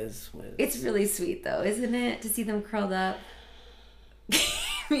really is. It's really sweet though, isn't it? To see them curled up.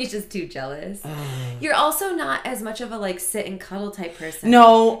 He's just too jealous. You're also not as much of a like sit and cuddle type person.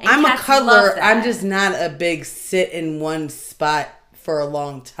 No, and I'm a cats cuddler. love that. I'm just not a big sit in one spot for a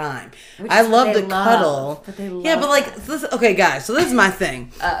long time. Which I is love what to they love, cuddle. but they love yeah, but like, that. this, okay, guys. So this is my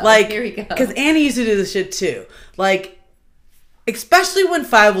thing. Like, here we go. Because Annie used to do this shit too. Like, especially when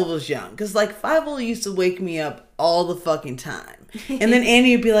Fievel was young. Because like Fievel used to wake me up all the fucking time, and then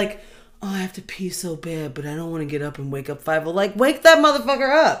Annie would be like, "Oh, I have to pee so bad, but I don't want to get up and wake up Fievel." Like, wake that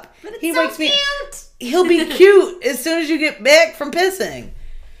motherfucker up. But it's He so wakes cute. me. He'll be cute as soon as you get back from pissing.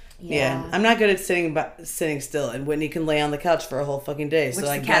 Yeah, I'm not good at sitting still, and Whitney can lay on the couch for a whole fucking day. Which so is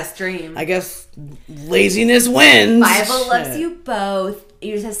I the guess cat's dream. I guess laziness wins. Fievel loves you both.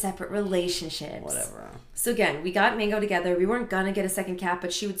 You just have separate relationships. Whatever. So again, we got Mango together. We weren't gonna get a second cat,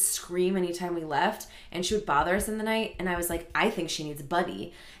 but she would scream anytime we left, and she would bother us in the night. And I was like, I think she needs a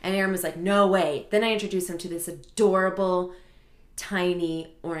buddy. And Aaron was like, no way. Then I introduced him to this adorable,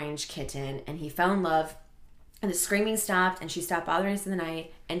 tiny orange kitten, and he fell in love. And the screaming stopped, and she stopped bothering us in the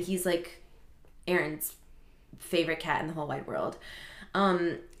night. And he's like Aaron's favorite cat in the whole wide world.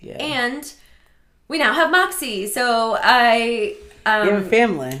 And we now have Moxie. So you have a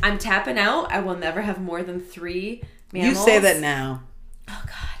family. I'm tapping out. I will never have more than 3 mammals. You say that now. Oh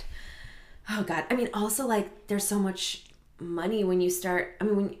God. I mean, also like there's so much money when you start. I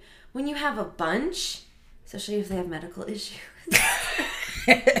mean, when you have a bunch, especially if they have medical issues.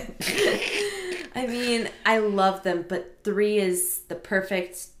 I mean, I love them, but 3 is the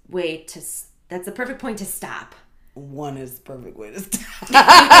perfect way to. That's the perfect point to stop. 1 is the perfect way to stop.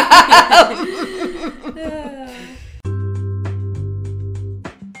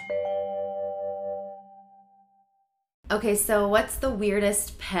 Okay, so what's the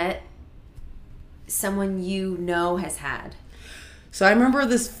weirdest pet someone you know has had? So I remember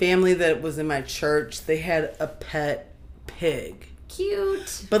this family that was in my church. They had a pet pig.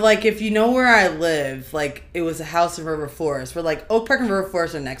 Cute. But like, if you know where I live, like it was a house in River Forest. Where like Oak Park and River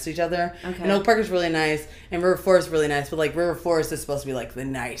Forest are next to each other. Okay. And Oak Park is really nice, and River Forest is really nice. But like River Forest is supposed to be like the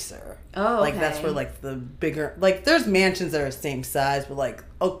nicer. Oh, okay. Like that's where like the bigger, like there's mansions that are the same size, but like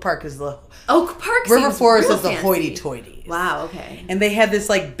Oak Park is the Oak Park. River Forest real is the fancy. hoity-toity. Wow. Okay. And they had this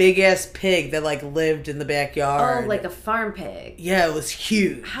like big ass pig that like lived in the backyard. Oh, like a farm pig. Yeah, it was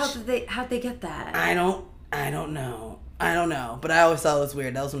huge. How'd they get that? I don't know. But I always thought it was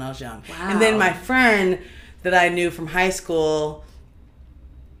weird. That was when I was young. Wow. And then my friend that I knew from high school,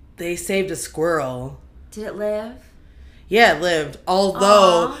 they saved a squirrel. Did it live? Yeah, it lived.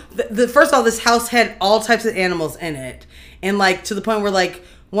 Although, the first of all, this house had all types of animals in it. And, like, to the point where, like,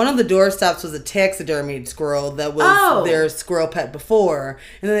 one of the doorstops was a taxidermied squirrel that was their squirrel pet before.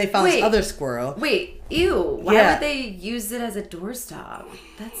 And then they found this other squirrel. Wait, ew. Why would they use it as a doorstop?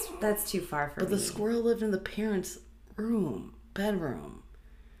 That's too far for me. But the squirrel lived in the parents' bedroom.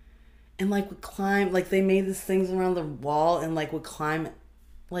 And, like, would climb, like, they made these things around the wall and, like, would climb.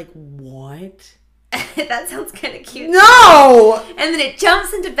 Like, what? That sounds kind of cute. No! And then it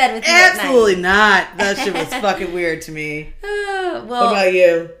jumps into bed with you Absolutely not. That shit was fucking weird to me. Well, what about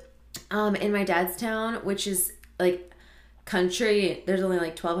you? In my dad's town, which is like country, there's only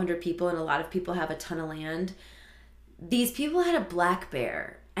like 1,200 people, and a lot of people have a ton of land. These people had a black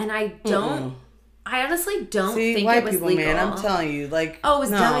bear, and I honestly don't think white it was people, legal. Man, I'm telling you, like, it was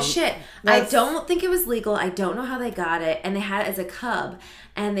dumb as shit. I don't think it was legal. I don't know how they got it, and they had it as a cub,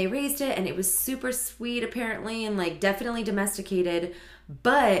 and they raised it, and it was super sweet apparently, and like definitely domesticated.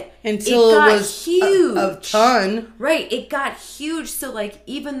 But until it got was huge, a ton, right? It got huge. So like,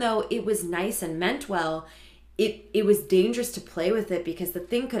 even though it was nice and meant well, it was dangerous to play with it because the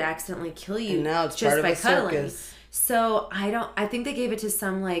thing could accidentally kill you. And now it's just part of by a cuddling. circus. So I think they gave it to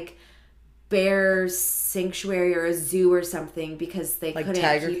some like bear sanctuary or a zoo or something because they like couldn't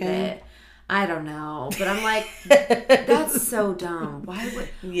Tiger keep King? it. I don't know, but I'm like, that's so dumb. Why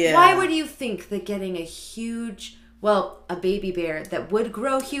would you think that getting a baby bear that would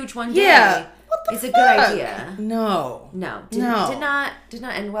grow huge one day is a good idea? No. Did not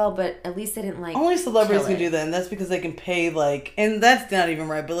end well, but at least they didn't like. Only celebrities can do that, and that's because they can pay like, and that's not even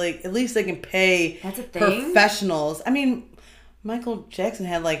right, but like at least they can pay professionals. I mean, Michael Jackson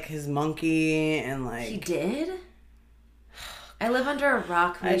had like his monkey and like he did. I live under a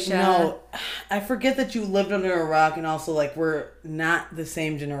rock, Misha. No, I forget that you lived under a rock, and also like we're not the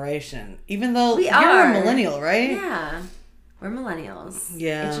same generation. Even though you're a millennial, right? Yeah, we're millennials.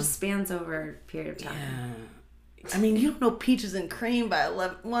 Yeah, it just spans over a period of time. Yeah. I mean, you don't know Peaches and Cream by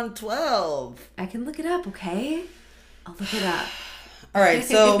 112. I can look it up, okay? I'll look it up. All right,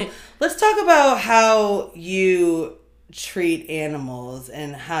 so let's talk about how you treat animals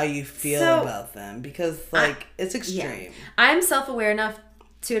and how you feel about them, because like it's extreme. Yeah. I'm self-aware enough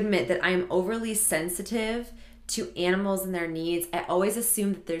to admit that I'm overly sensitive to animals and their needs. I always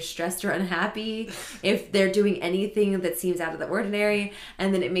assume that they're stressed or unhappy if they're doing anything that seems out of the ordinary,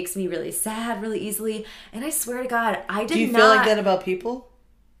 and then it makes me really sad really easily. And I swear to God, Do you feel like that about people?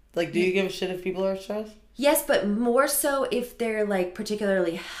 Like, do you give a shit if people are stressed? Yes, but more so if they're like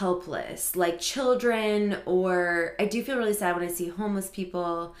particularly helpless, like children, or I do feel really sad when I see homeless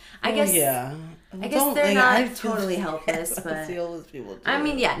people. I guess they're not totally helpless, but I see homeless people too. I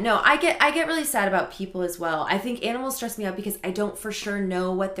mean, I get really sad about people as well. I think animals stress me out because I don't for sure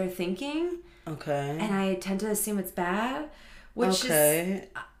know what they're thinking. Okay. And I tend to assume it's bad, which is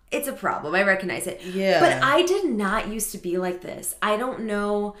it's a problem. I recognize it. Yeah. But I did not used to be like this. I don't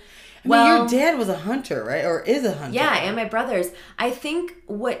know. I mean, your dad was a hunter, right? Or is a hunter. Yeah, and my brothers. I think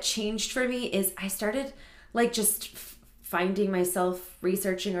what changed for me is I started like just finding myself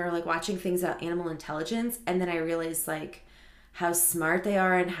researching or like watching things about animal intelligence, and then I realized like how smart they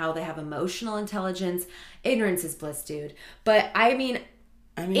are and how they have emotional intelligence. Ignorance is bliss, dude. But I mean,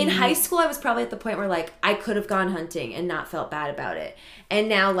 in high school, I was probably at the point where, like, I could have gone hunting and not felt bad about it. And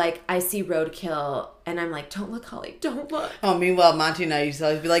now, like, I see roadkill, and I'm like, don't look, Holly, don't look. Oh, meanwhile, Monty and I used to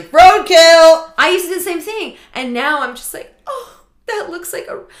always be like, roadkill! I used to do the same thing. And now I'm just like, oh, that looks like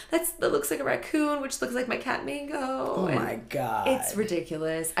a raccoon, which looks like my cat Mango. Oh, my God. It's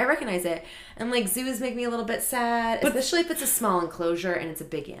ridiculous. I recognize it. And, like, zoos make me a little bit sad, especially if it's a small enclosure and it's a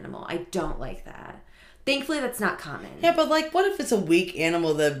big animal. I don't like that. Thankfully, that's not common. Yeah, but, like, what if it's a weak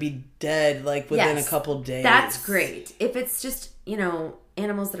animal that'd be dead, like, within a couple days? That's great. If it's just,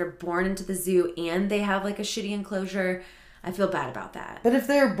 animals that are born into the zoo and they have, like, a shitty enclosure, I feel bad about that. But if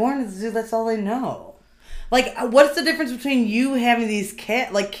they were born in the zoo, that's all they know. Like, what's the difference between you having these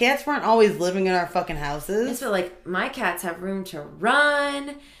cats? Like, cats weren't always living in our fucking houses. I feel like my cats have room to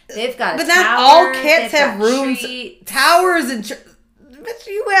run. They've got a tower. But not all cats have rooms. Towers and... But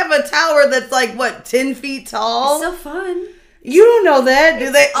you have a tower that's like, what, 10 feet tall? It's so fun. You don't know that.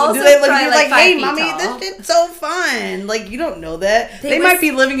 Do they look at you like, hey, mommy, tall. this shit's so fun? Like, you don't know that. They might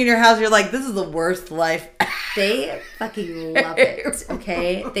be living in your house. You're like, this is the worst life. They fucking love it,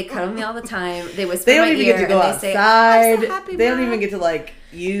 okay? They cuddle me all the time. They whisper they in don't my even ear get to go outside. Say, I'm so happy, they Mom. don't even get to, like,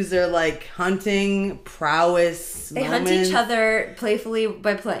 use their, like, hunting prowess They moments. hunt each other playfully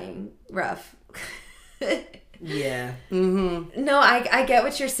by playing rough. Yeah. Mm-hmm. No, I get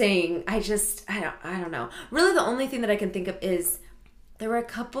what you're saying. I don't know. Really, the only thing that I can think of is there were a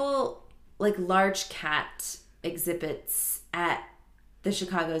couple like large cat exhibits at the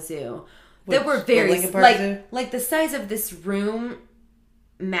Chicago Zoo Which, that were very Lincoln Park Zoo? like the size of this room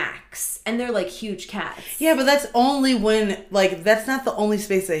max, and they're like huge cats. Yeah, but that's only when like that's not the only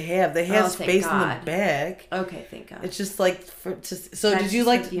space they have. They have space in the back. Okay, thank God. It's just like so. That's Did you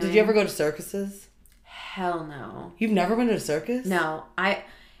Did you ever go to circuses? Hell no. You've never been to a circus? No,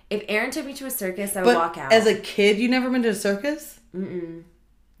 if Aaron took me to a circus, I would walk out. As a kid, you never been to a circus? No.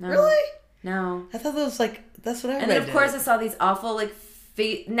 Really? No. I thought that was like that's what I read. And then of course I saw these awful like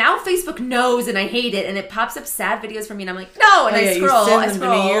now Facebook knows and I hate it and it pops up sad videos for me and I'm like no and I scroll. You send them to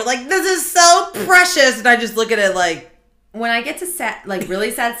me, you're like this is so precious and I just look at it like when I get to sad like really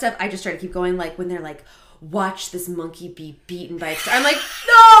sad stuff I just try to keep going like when they're like watch this monkey be beaten by a star. I'm like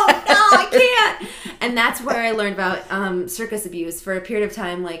no I can't. And that's where I learned about circus abuse. For a period of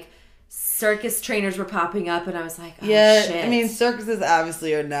time like circus trainers were popping up and I was like, oh, shit. I mean, circuses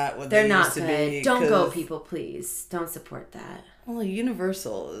obviously are not what they're they not used to good. be. Don't go, people, please. Don't support that. Well,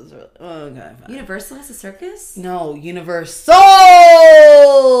 Universal is really... Oh, okay, fine. Universal is a circus? No, Universal!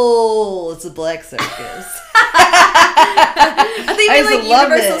 It's a black circus. I think you mean like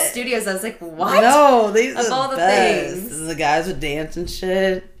Universal Studios. I was like, what? No, these are of all the best. things. The guys would dance and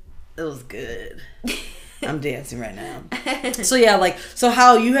shit. It was good. I'm dancing right now. So yeah, so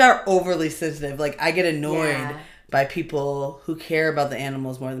how you are overly sensitive. Like I get annoyed by people who care about the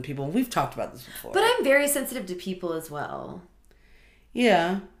animals more than people. We've talked about this before. But I'm very sensitive to people as well.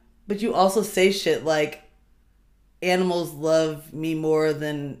 Yeah, but you also say shit like animals love me more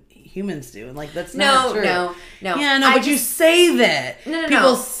than humans do, and like that's not true. No. Yeah, no, but you say that. No.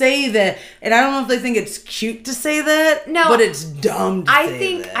 People say that, and I don't know if they think it's cute to say that. No, but it's dumb to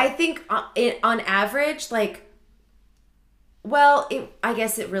say that. I think on average, like, well, I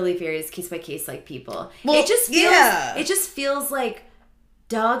guess it really varies case by case. Like people, well, it just feels like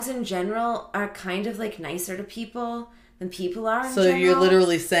dogs in general are kind of like nicer to people than people are. In general. You're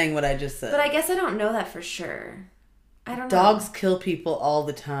literally saying what I just said. But I guess I don't know that for sure. I don't know. Dogs kill people all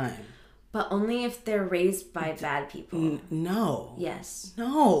the time. But only if they're raised by bad people. No. Yes.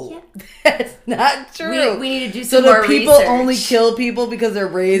 No. Yeah. That's not true. We need to do some more research. So do people only kill people because they're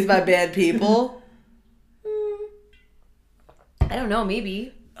raised by bad people? I don't know,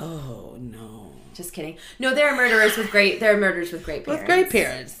 maybe. Oh, no. Just kidding. No, there are murderers with great parents. With great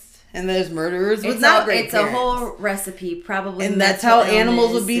parents. And there's murderers with not great parents. It's a whole recipe, probably. And that's how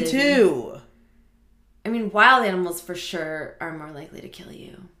animals would be too. I mean, wild animals for sure are more likely to kill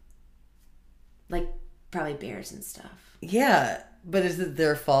you. Like, probably bears and stuff. Yeah, but is it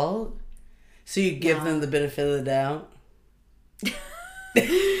their fault? So you give them the benefit of the doubt?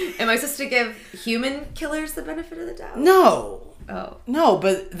 Am I supposed to give human killers the benefit of the doubt? No. Oh. No,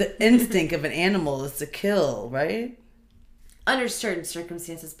 but the instinct of an animal is to kill, right? Under certain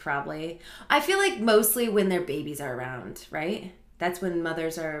circumstances, probably. I feel like mostly when their babies are around, right? That's when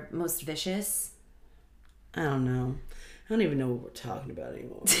mothers are most vicious. I don't know. I don't even know what we're talking about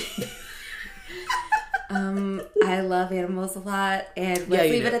anymore. I love animals a lot, and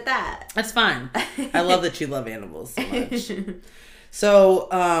let's leave it at that. That's fine. I love that you love animals so much.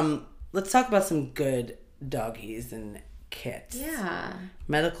 So, let's talk about some good doggies and cats. Yeah.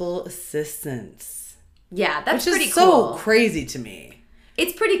 Medical assistants. Yeah, that's pretty cool. So crazy to me.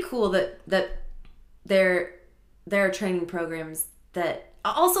 It's pretty cool that there are training programs that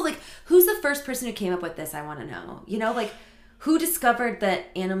also, like, who's the first person who came up with this? I want to know. You know, like, who discovered that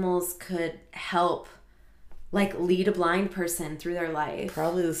animals could help, like, lead a blind person through their life?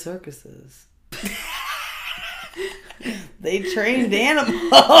 Probably the circuses. They trained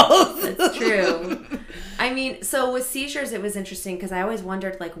animals. That's true. I mean, so with seizures, it was interesting because I always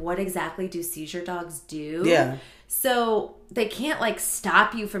wondered, like, what exactly do seizure dogs do? Yeah. So they can't, like,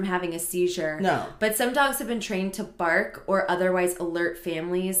 stop you from having a seizure. No. But some dogs have been trained to bark or otherwise alert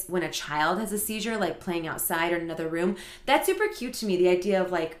families when a child has a seizure, like playing outside or in another room. That's super cute to me, the idea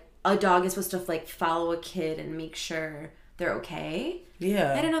of, like, a dog is supposed to, like, follow a kid and make sure they're okay.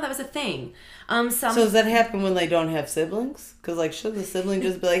 Yeah. I didn't know that was a thing. So does that happen when they don't have siblings? Because, like, should the sibling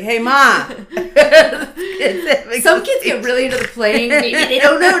just be like, hey, Ma! Some kids get really into the playing. Maybe they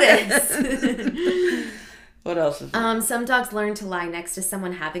don't notice. What else is there? Some dogs learn to lie next to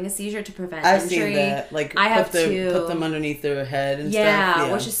someone having a seizure to prevent I've injury. seen that. Like, I have too. Put them underneath their head and stuff.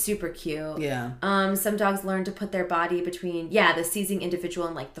 Yeah, which is super cute. Yeah. Some dogs learn to put their body between, the seizing individual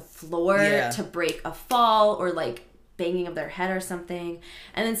and, like, the floor to break a fall or, like, banging of their head or something.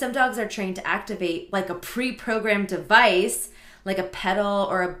 And then some dogs are trained to activate, like, a pre-programmed device, like a pedal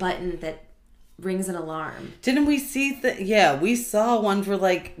or a button that rings an alarm. Didn't we see we saw one where,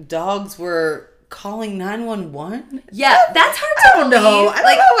 like, dogs were calling 911? Yeah, that's hard to believe. I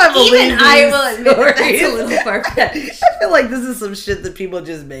don't know if I believe even I will admit stories. that's a little far-fetched. I feel like this is some shit that people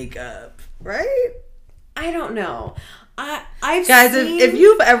just make up, right? I don't know. I've Guys, seen... if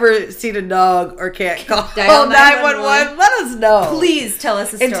you've ever seen a dog or cat call Dial 911, let us know. Please tell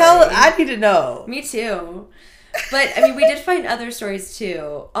us a story. I need to know. Me too. But, I mean, we did find other stories,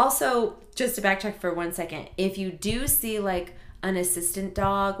 too. Also, just to backtrack for 1 second, if you do see, like, an assistant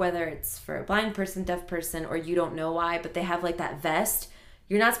dog, whether it's for a blind person, deaf person, or you don't know why, but they have, like, that vest,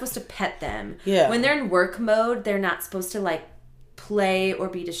 you're not supposed to pet them. Yeah. When they're in work mode, they're not supposed to, like, play or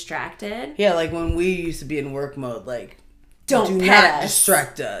be distracted. Yeah, like when we used to be in work mode, like, do not pet us.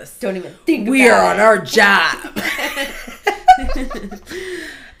 distract us. Don't even think we about are it. on our job.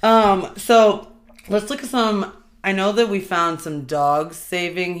 So let's look at some. I know that we found some dogs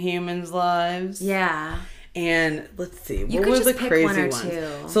saving humans' lives. Yeah. And let's see, You what could were just the pick crazy one or ones?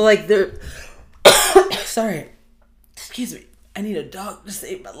 two. So like they're sorry. Excuse me. I need a dog to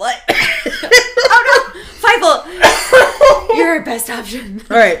save my life. Oh no! Fievel! You're our best option.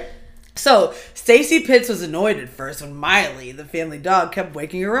 All right. So, Stacy Pitts was annoyed at first when Miley, the family dog, kept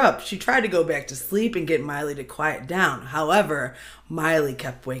waking her up. She tried to go back to sleep and get Miley to quiet down. However, Miley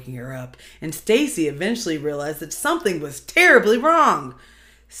kept waking her up, and Stacy eventually realized that something was terribly wrong.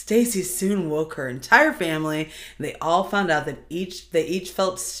 Stacy soon woke her entire family, and they all found out that they each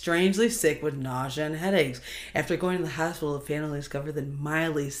felt strangely sick with nausea and headaches. After going to the hospital, the family discovered that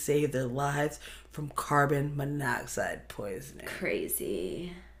Miley saved their lives from carbon monoxide poisoning.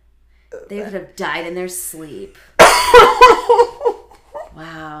 Crazy. They would have died in their sleep.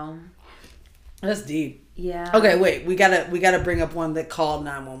 Wow. That's deep. Yeah. Okay, wait. We gotta bring up one that called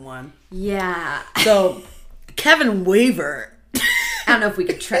 911. Yeah. So, Kevin Weaver. I don't know if we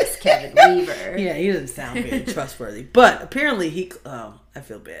could trust Kevin Weaver. Yeah, he doesn't sound very trustworthy. But apparently he... Oh, I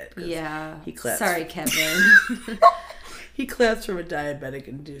feel bad. Yeah. He collapsed. Sorry, Kevin. He collapsed from a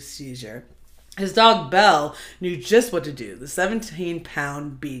diabetic-induced seizure. His dog, Belle, knew just what to do. The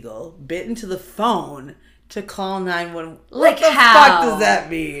 17-pound beagle bit into the phone to call 911. Like, what the how? fuck does that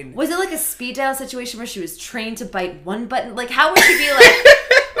mean? Was it like a speed dial situation where she was trained to bite one button? Like, how would she be like,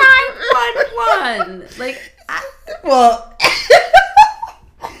 911? Like, Well,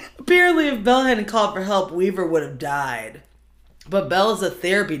 apparently if Belle hadn't called for help, Weaver would have died. But Belle is a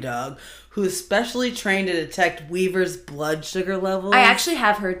therapy dog who is specially trained to detect Weaver's blood sugar levels. I actually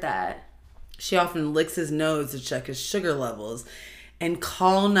have heard that. She often licks his nose to check his sugar levels and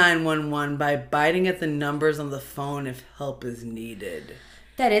call 911 by biting at the numbers on the phone if help is needed.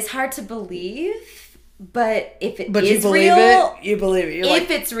 That is hard to believe, but if it But is you believe real, it? You believe it. You're if like,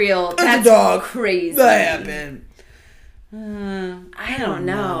 it's real, it's that's a dog. crazy. That happened. I don't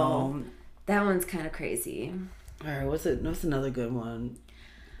know. That one's kind of crazy. All right, what's another good one?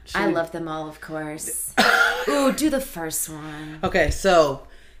 I love them all, of course. Ooh, do the first one. Okay, so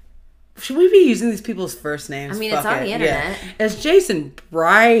should we be using these people's first names? I mean, Fuck it's on it. the internet. Yeah. As Jason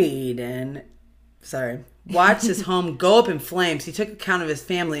Bryden, watched his home go up in flames, he took account of his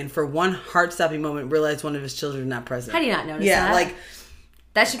family and for one heart-stopping moment realized one of his children was not present. How do you not notice that? Yeah, like...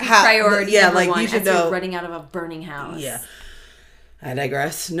 That should be priority number like, one you should as know. you're running out of a burning house. Yeah. I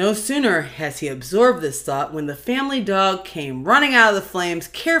digress. No sooner has he absorbed this thought when the family dog came running out of the flames,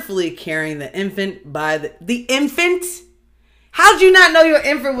 carefully carrying the infant by the infant? How'd you not know your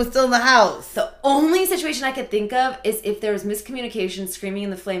infant was still in the house? The only situation I could think of is if there was miscommunication, screaming in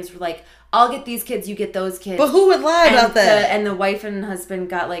the flames were like, I'll get these kids, you get those kids. But who would lie about that? And the wife and husband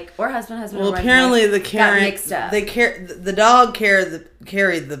got like, or husband, Well, or wife, apparently the got mixed up. the dog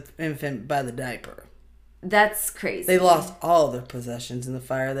carried the infant by the diaper. That's crazy. They lost all their possessions in the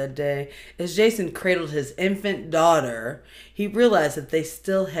fire that day. As Jason cradled his infant daughter, he realized that they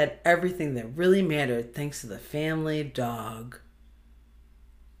still had everything that really mattered thanks to the family dog.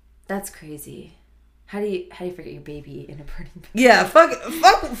 That's crazy. How do you forget your baby in a burning building? Yeah,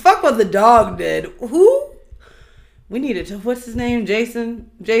 fuck what the dog did. Who? We needed to. What's his name?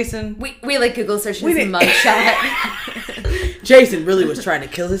 Jason. We like Google searched his mugshot. Jason really was trying to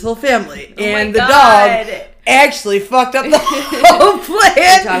kill his whole family, and the God. dog actually fucked up the whole plan.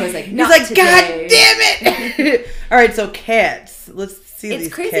 The dog was like, he's "Not like, today." God damn it! All right, so cats. Let's see. It's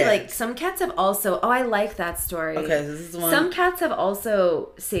these crazy. cats. Like some cats have also. Oh, I like that story. Okay, so this is one. Some cats have also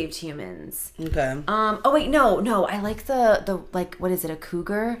saved humans. Okay. Oh wait, no. I like the like, what is it? A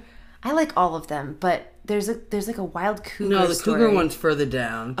cougar. I like all of them, but there's like a wild cougar. No, the story. cougar one's further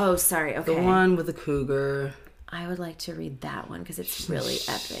down. Oh, sorry. Okay. The one with the cougar. I would like to read that one because it's really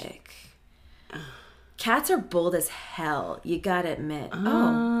epic. Cats are bold as hell. You gotta admit.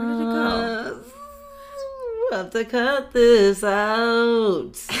 Oh, where did it go? We'll have to cut this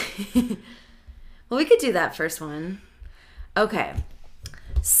out. Well, we could do that first one. Okay.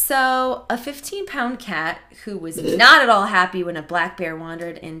 So, a 15-pound cat who was not at all happy when a black bear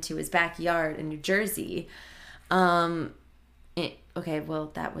wandered into his backyard in New Jersey. Okay,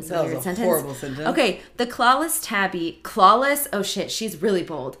 well, that was a weird sentence. Horrible sentence. Okay, the clawless tabby, oh shit, she's really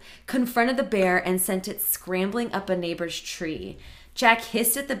bold, confronted the bear and sent it scrambling up a neighbor's tree. Jack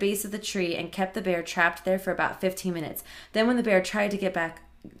hissed at the base of the tree and kept the bear trapped there for about 15 minutes. Then when the bear tried to get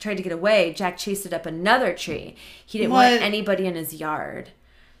away, Jack chased it up another tree. He didn't want anybody in his yard.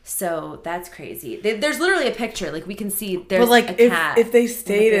 So that's crazy. There's literally a picture. Like, we can see there's a cat. If they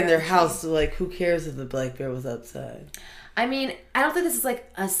stayed in their house, like, who cares if the black bear was outside? I mean, I don't think this is like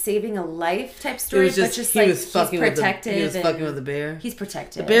a saving a life type story, but just like he's protective. He was fucking with the bear. He's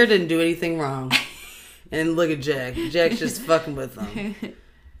protective. The bear didn't do anything wrong. And look at Jack. Jack's just fucking with them.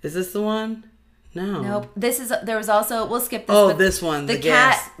 Is this the one? No. Nope. There was also, we'll skip this. Oh, this one. The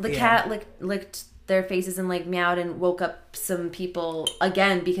cat licked their faces and like meowed and woke up some people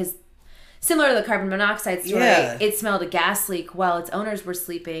again because similar to the carbon monoxide story, it smelled a gas leak while its owners were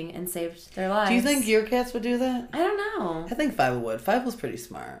sleeping and saved their lives. Do you think your cats would do that? I don't know. I think Five would. Five was pretty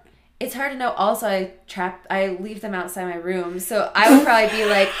smart. It's hard to know. Also, I leave them outside my room, so I would probably be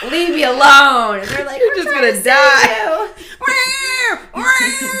like, "Leave me alone." And they're like, "You're just gonna die."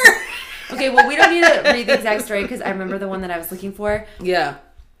 Okay, well, we don't need to read the exact story because I remember the one that I was looking for. Yeah.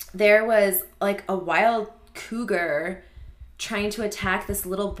 There was like a wild cougar trying to attack this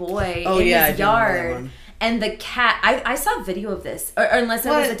little boy in his yard. And the cat, I saw a video of this, or unless it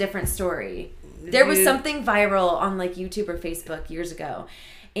was a different story. There was something viral on like YouTube or Facebook years ago.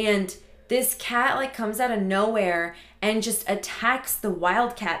 And this cat like comes out of nowhere and just attacks the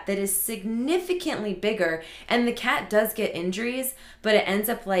wild cat that is significantly bigger. And the cat does get injuries, but it ends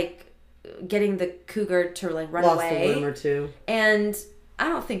up like getting the cougar to like run away. Lost a limb or two. And I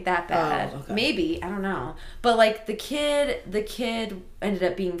don't think that bad. Okay. Maybe, I don't know. But like the kid ended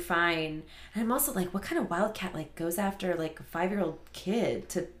up being fine. And I'm also like, what kind of wildcat like goes after like a 5-year-old kid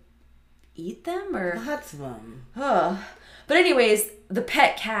to eat them or lots of them? But anyways, the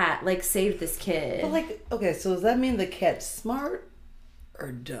pet cat like saved this kid. But like, okay, so does that mean the cat's smart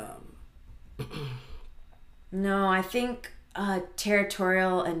or dumb? No, I think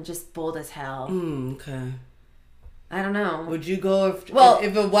territorial and just bold as hell. Okay. I don't know. Would you go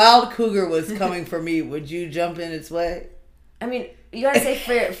if a wild cougar was coming for me? Would you jump in its way? I mean, you gotta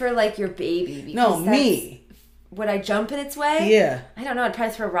say for like your baby. Because no, me. Would I jump in its way? Yeah. I don't know. I'd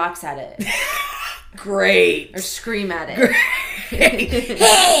probably throw rocks at it. Great. Or scream at it.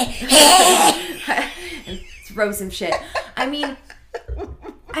 And throw some shit. I mean,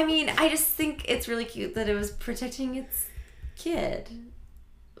 I just think it's really cute that it was protecting its kid.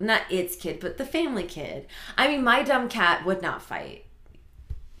 Not its kid, but the family kid. I mean, my dumb cat would not fight.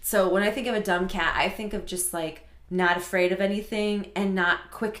 So when I think of a dumb cat, I think of just like not afraid of anything and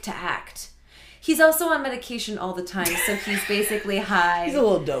not quick to act. He's also on medication all the time, so he's basically high. He's a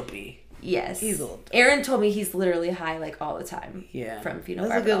little dopey. Yes. He's a little dopey. Aaron told me he's literally high like all the time. Yeah. From phenobarbital.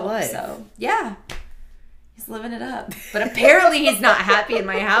 That's a good life. So, yeah. He's living it up. But apparently he's not happy in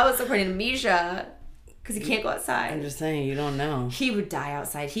my house, according to Misha. Because he can't go outside. I'm just saying, you don't know. He would die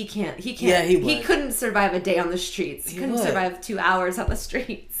outside. He can't. Yeah, he would. He couldn't survive a day on the streets. He couldn't survive 2 hours on the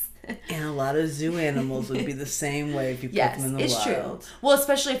streets. And a lot of zoo animals would be the same way if you put them in the wild. Yes, it's true. Well,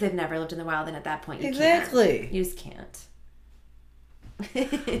 especially if they've never lived in the wild, then at that point you can't. You just can't.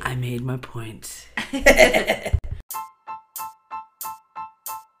 I made my point.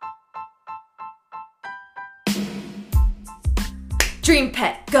 Dream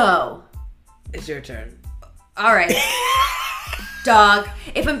pet, go. It's your turn. All right. Dog.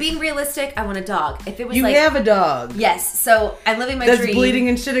 If I'm being realistic, I want a dog. If it was you have a dog. Yes. So I'm living my dream. That's bleeding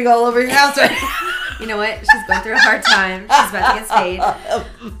and shitting all over your house right now. You know what? She's going through a hard time. She's about to get spayed.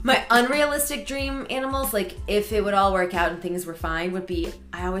 My unrealistic dream animals, like if it would all work out and things were fine, would be,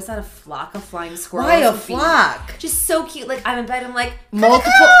 I always thought a flock of flying squirrels. Why a flock? Just so cute. Like I'm in bed, I'm like,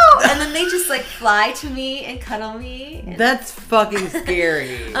 multiple. And then they just like fly to me and cuddle me. And... That's fucking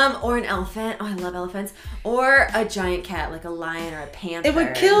scary. Or an elephant. Oh, I love elephants. Or a giant cat, like a lion or a panther. It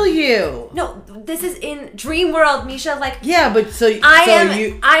would kill you. No, this is in dream world, Misha. Like yeah, but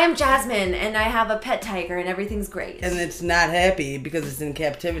I am Jasmine, and I have a pet tiger, and everything's great. And it's not happy because it's in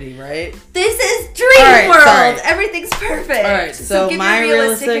captivity, right? This is dream world. Sorry. Everything's perfect. All right, so give my me a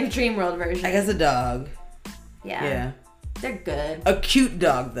realistic and dream world version. I guess a dog. Yeah. They're good. A cute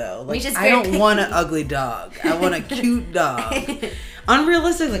dog, though. Like I don't want an ugly dog. I want a cute dog.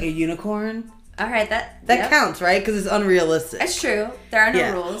 Unrealistic, like a unicorn. All right, that counts, right? Because it's unrealistic. That's true. There are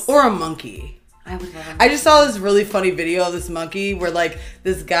no rules. Or a monkey. I would love a monkey. I just saw this really funny video of this monkey where like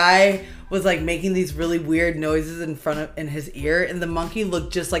this guy was like making these really weird noises in his ear, and the monkey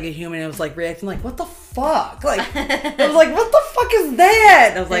looked just like a human and was like reacting like, what the fuck? Like, I was like, what the fuck is that?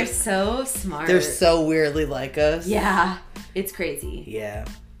 And I was They're like, so smart. They're so weirdly like us. Yeah. It's crazy. Yeah.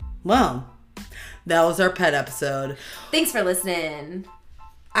 Well, that was our pet episode. Thanks for listening.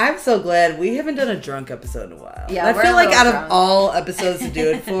 I'm so glad we haven't done a drunk episode in a while. Yeah, I feel like out drunk. of all episodes to do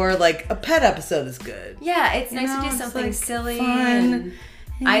it for, like, a pet episode is good. Yeah, it's nice to do something like silly. Fun.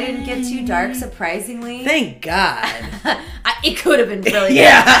 I didn't get too dark, surprisingly. Thank God. It could have been really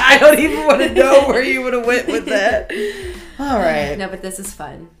Yeah, I don't even want to know where you would have went with that. All right. No, but this is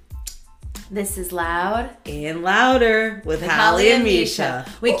fun. This is Loud and Louder with Holly and Misha.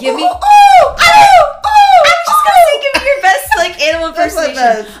 Wait, give me... I'm just gonna say, give me your best, like, animal impersonation.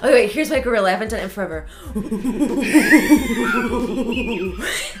 That's my best. Okay, wait, here's my gorilla. I haven't done it in forever.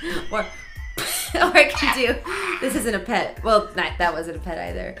 or I can do... This isn't a pet. Well, that wasn't a pet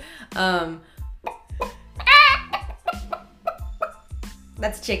either.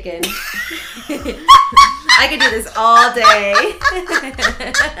 That's chicken. I could do this all day.